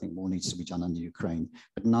Ukraine, although I think more needs to be done under Ukraine.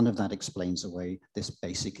 But none of that explains away this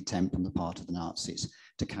basic attempt on the part of the Nazis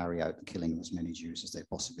to carry out the killing of as many Jews as they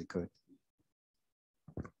possibly could.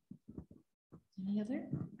 Any other?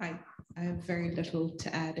 I have very little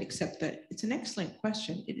to add, except that it's an excellent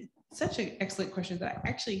question. It is such an excellent question that I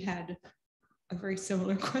actually had a very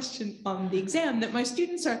similar question on the exam that my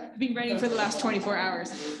students have been writing for the last 24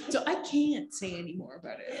 hours. So I can't say any more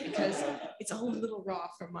about it because it's all a little raw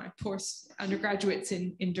from my poor undergraduates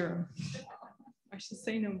in Durham. I should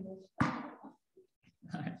say no more.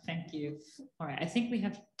 All right, thank you. All right, I think we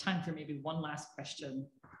have time for maybe one last question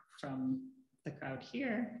from the crowd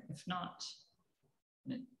here. If not,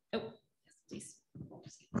 oh, yes, please.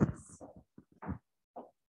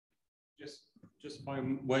 Just by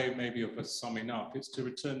way maybe of a summing up, it's to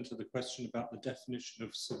return to the question about the definition of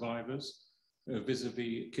survivors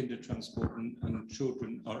vis-a-vis Kindertransport and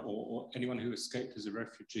children or anyone who escaped as a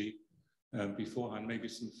refugee beforehand. Maybe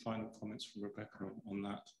some final comments from Rebecca on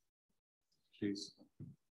that, please.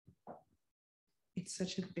 It's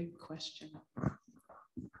such a big question.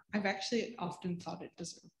 I've actually often thought it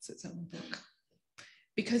deserves its own book,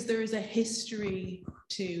 because there is a history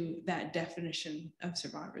to that definition of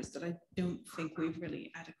survivors that I don't think we've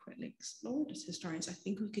really adequately explored as historians. I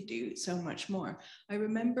think we could do so much more. I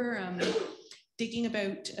remember digging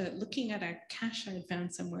about, looking at a cache I had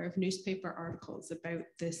found somewhere of newspaper articles about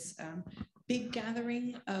this big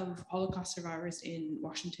gathering of Holocaust survivors in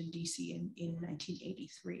Washington, D.C. in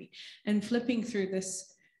 1983. And flipping through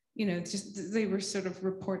this, you know, just they were sort of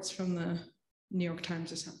reports from the New York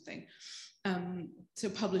Times or something. So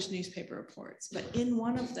published newspaper reports, but in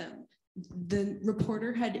one of them, the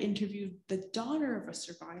reporter had interviewed the daughter of a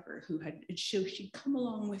survivor who had, she'd come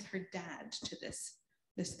along with her dad to this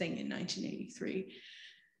thing in 1983.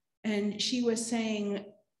 And she was saying,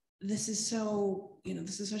 this is so, you know,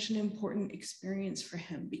 this is such an important experience for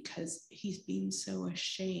him because he's been so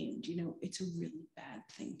ashamed. You know, it's a really bad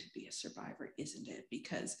thing to be a survivor, isn't it?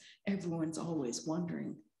 Because everyone's always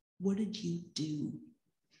wondering, what did you do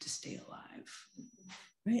to stay alive,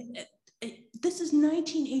 right? This is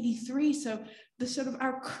 1983, so the sort of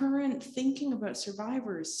our current thinking about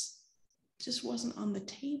survivors just wasn't on the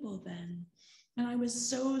table then. And I was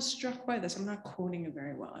so struck by this. I'm not quoting it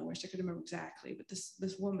very well. I wish I could remember exactly, but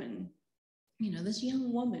this woman, you know, this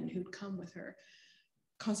young woman who'd come with her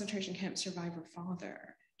concentration camp survivor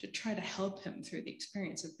father to try to help him through the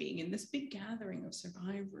experience of being in this big gathering of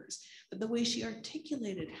survivors. But the way she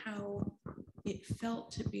articulated how it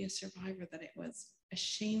felt to be a survivor, that it was a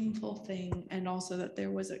shameful thing, and also that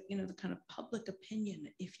there was a, you know, the kind of public opinion,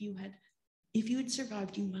 if you had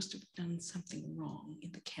survived, you must have done something wrong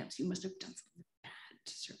in the camps. You must have done something bad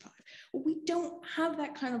to survive. Well, we don't have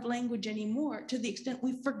that kind of language anymore, to the extent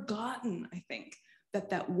we've forgotten, I think,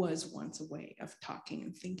 that was once a way of talking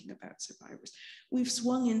and thinking about survivors. We've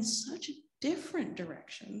swung in such a different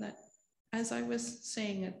direction that, as I was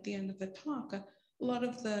saying at the end of the talk, a lot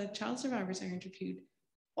of the child survivors I interviewed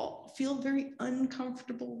all feel very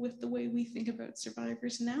uncomfortable with the way we think about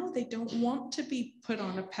survivors now. They don't want to be put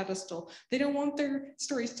on a pedestal. They don't want their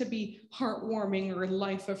stories to be heartwarming or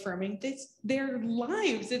life-affirming. It's their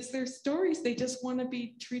lives, it's their stories. They just want to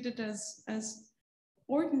be treated as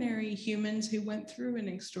ordinary humans who went through an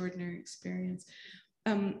extraordinary experience.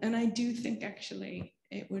 And I do think actually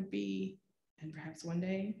it would be, and perhaps one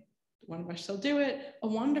day, one of us shall do it, a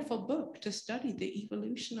wonderful book to study the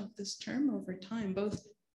evolution of this term over time, both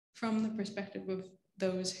from the perspective of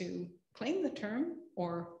those who claim the term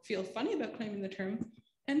or feel funny about claiming the term,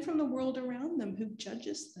 and from the world around them who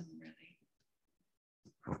judges them, really.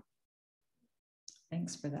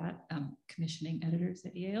 Thanks for that. Commissioning editors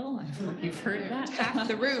at Yale, I hope you've heard that. Half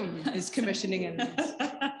the room is commissioning editors.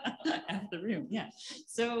 Half the room, yeah.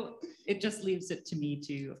 So it just leaves it to me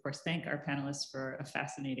to, of course, thank our panelists for a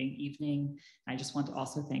fascinating evening. I just want to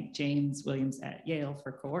also thank James Williams at Yale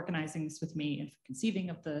for co-organizing this with me and for conceiving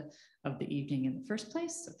of the evening in the first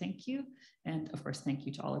place. So thank you. And of course, thank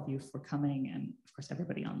you to all of you for coming, and of course,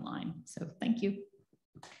 everybody online. So thank you.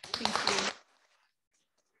 Thank you.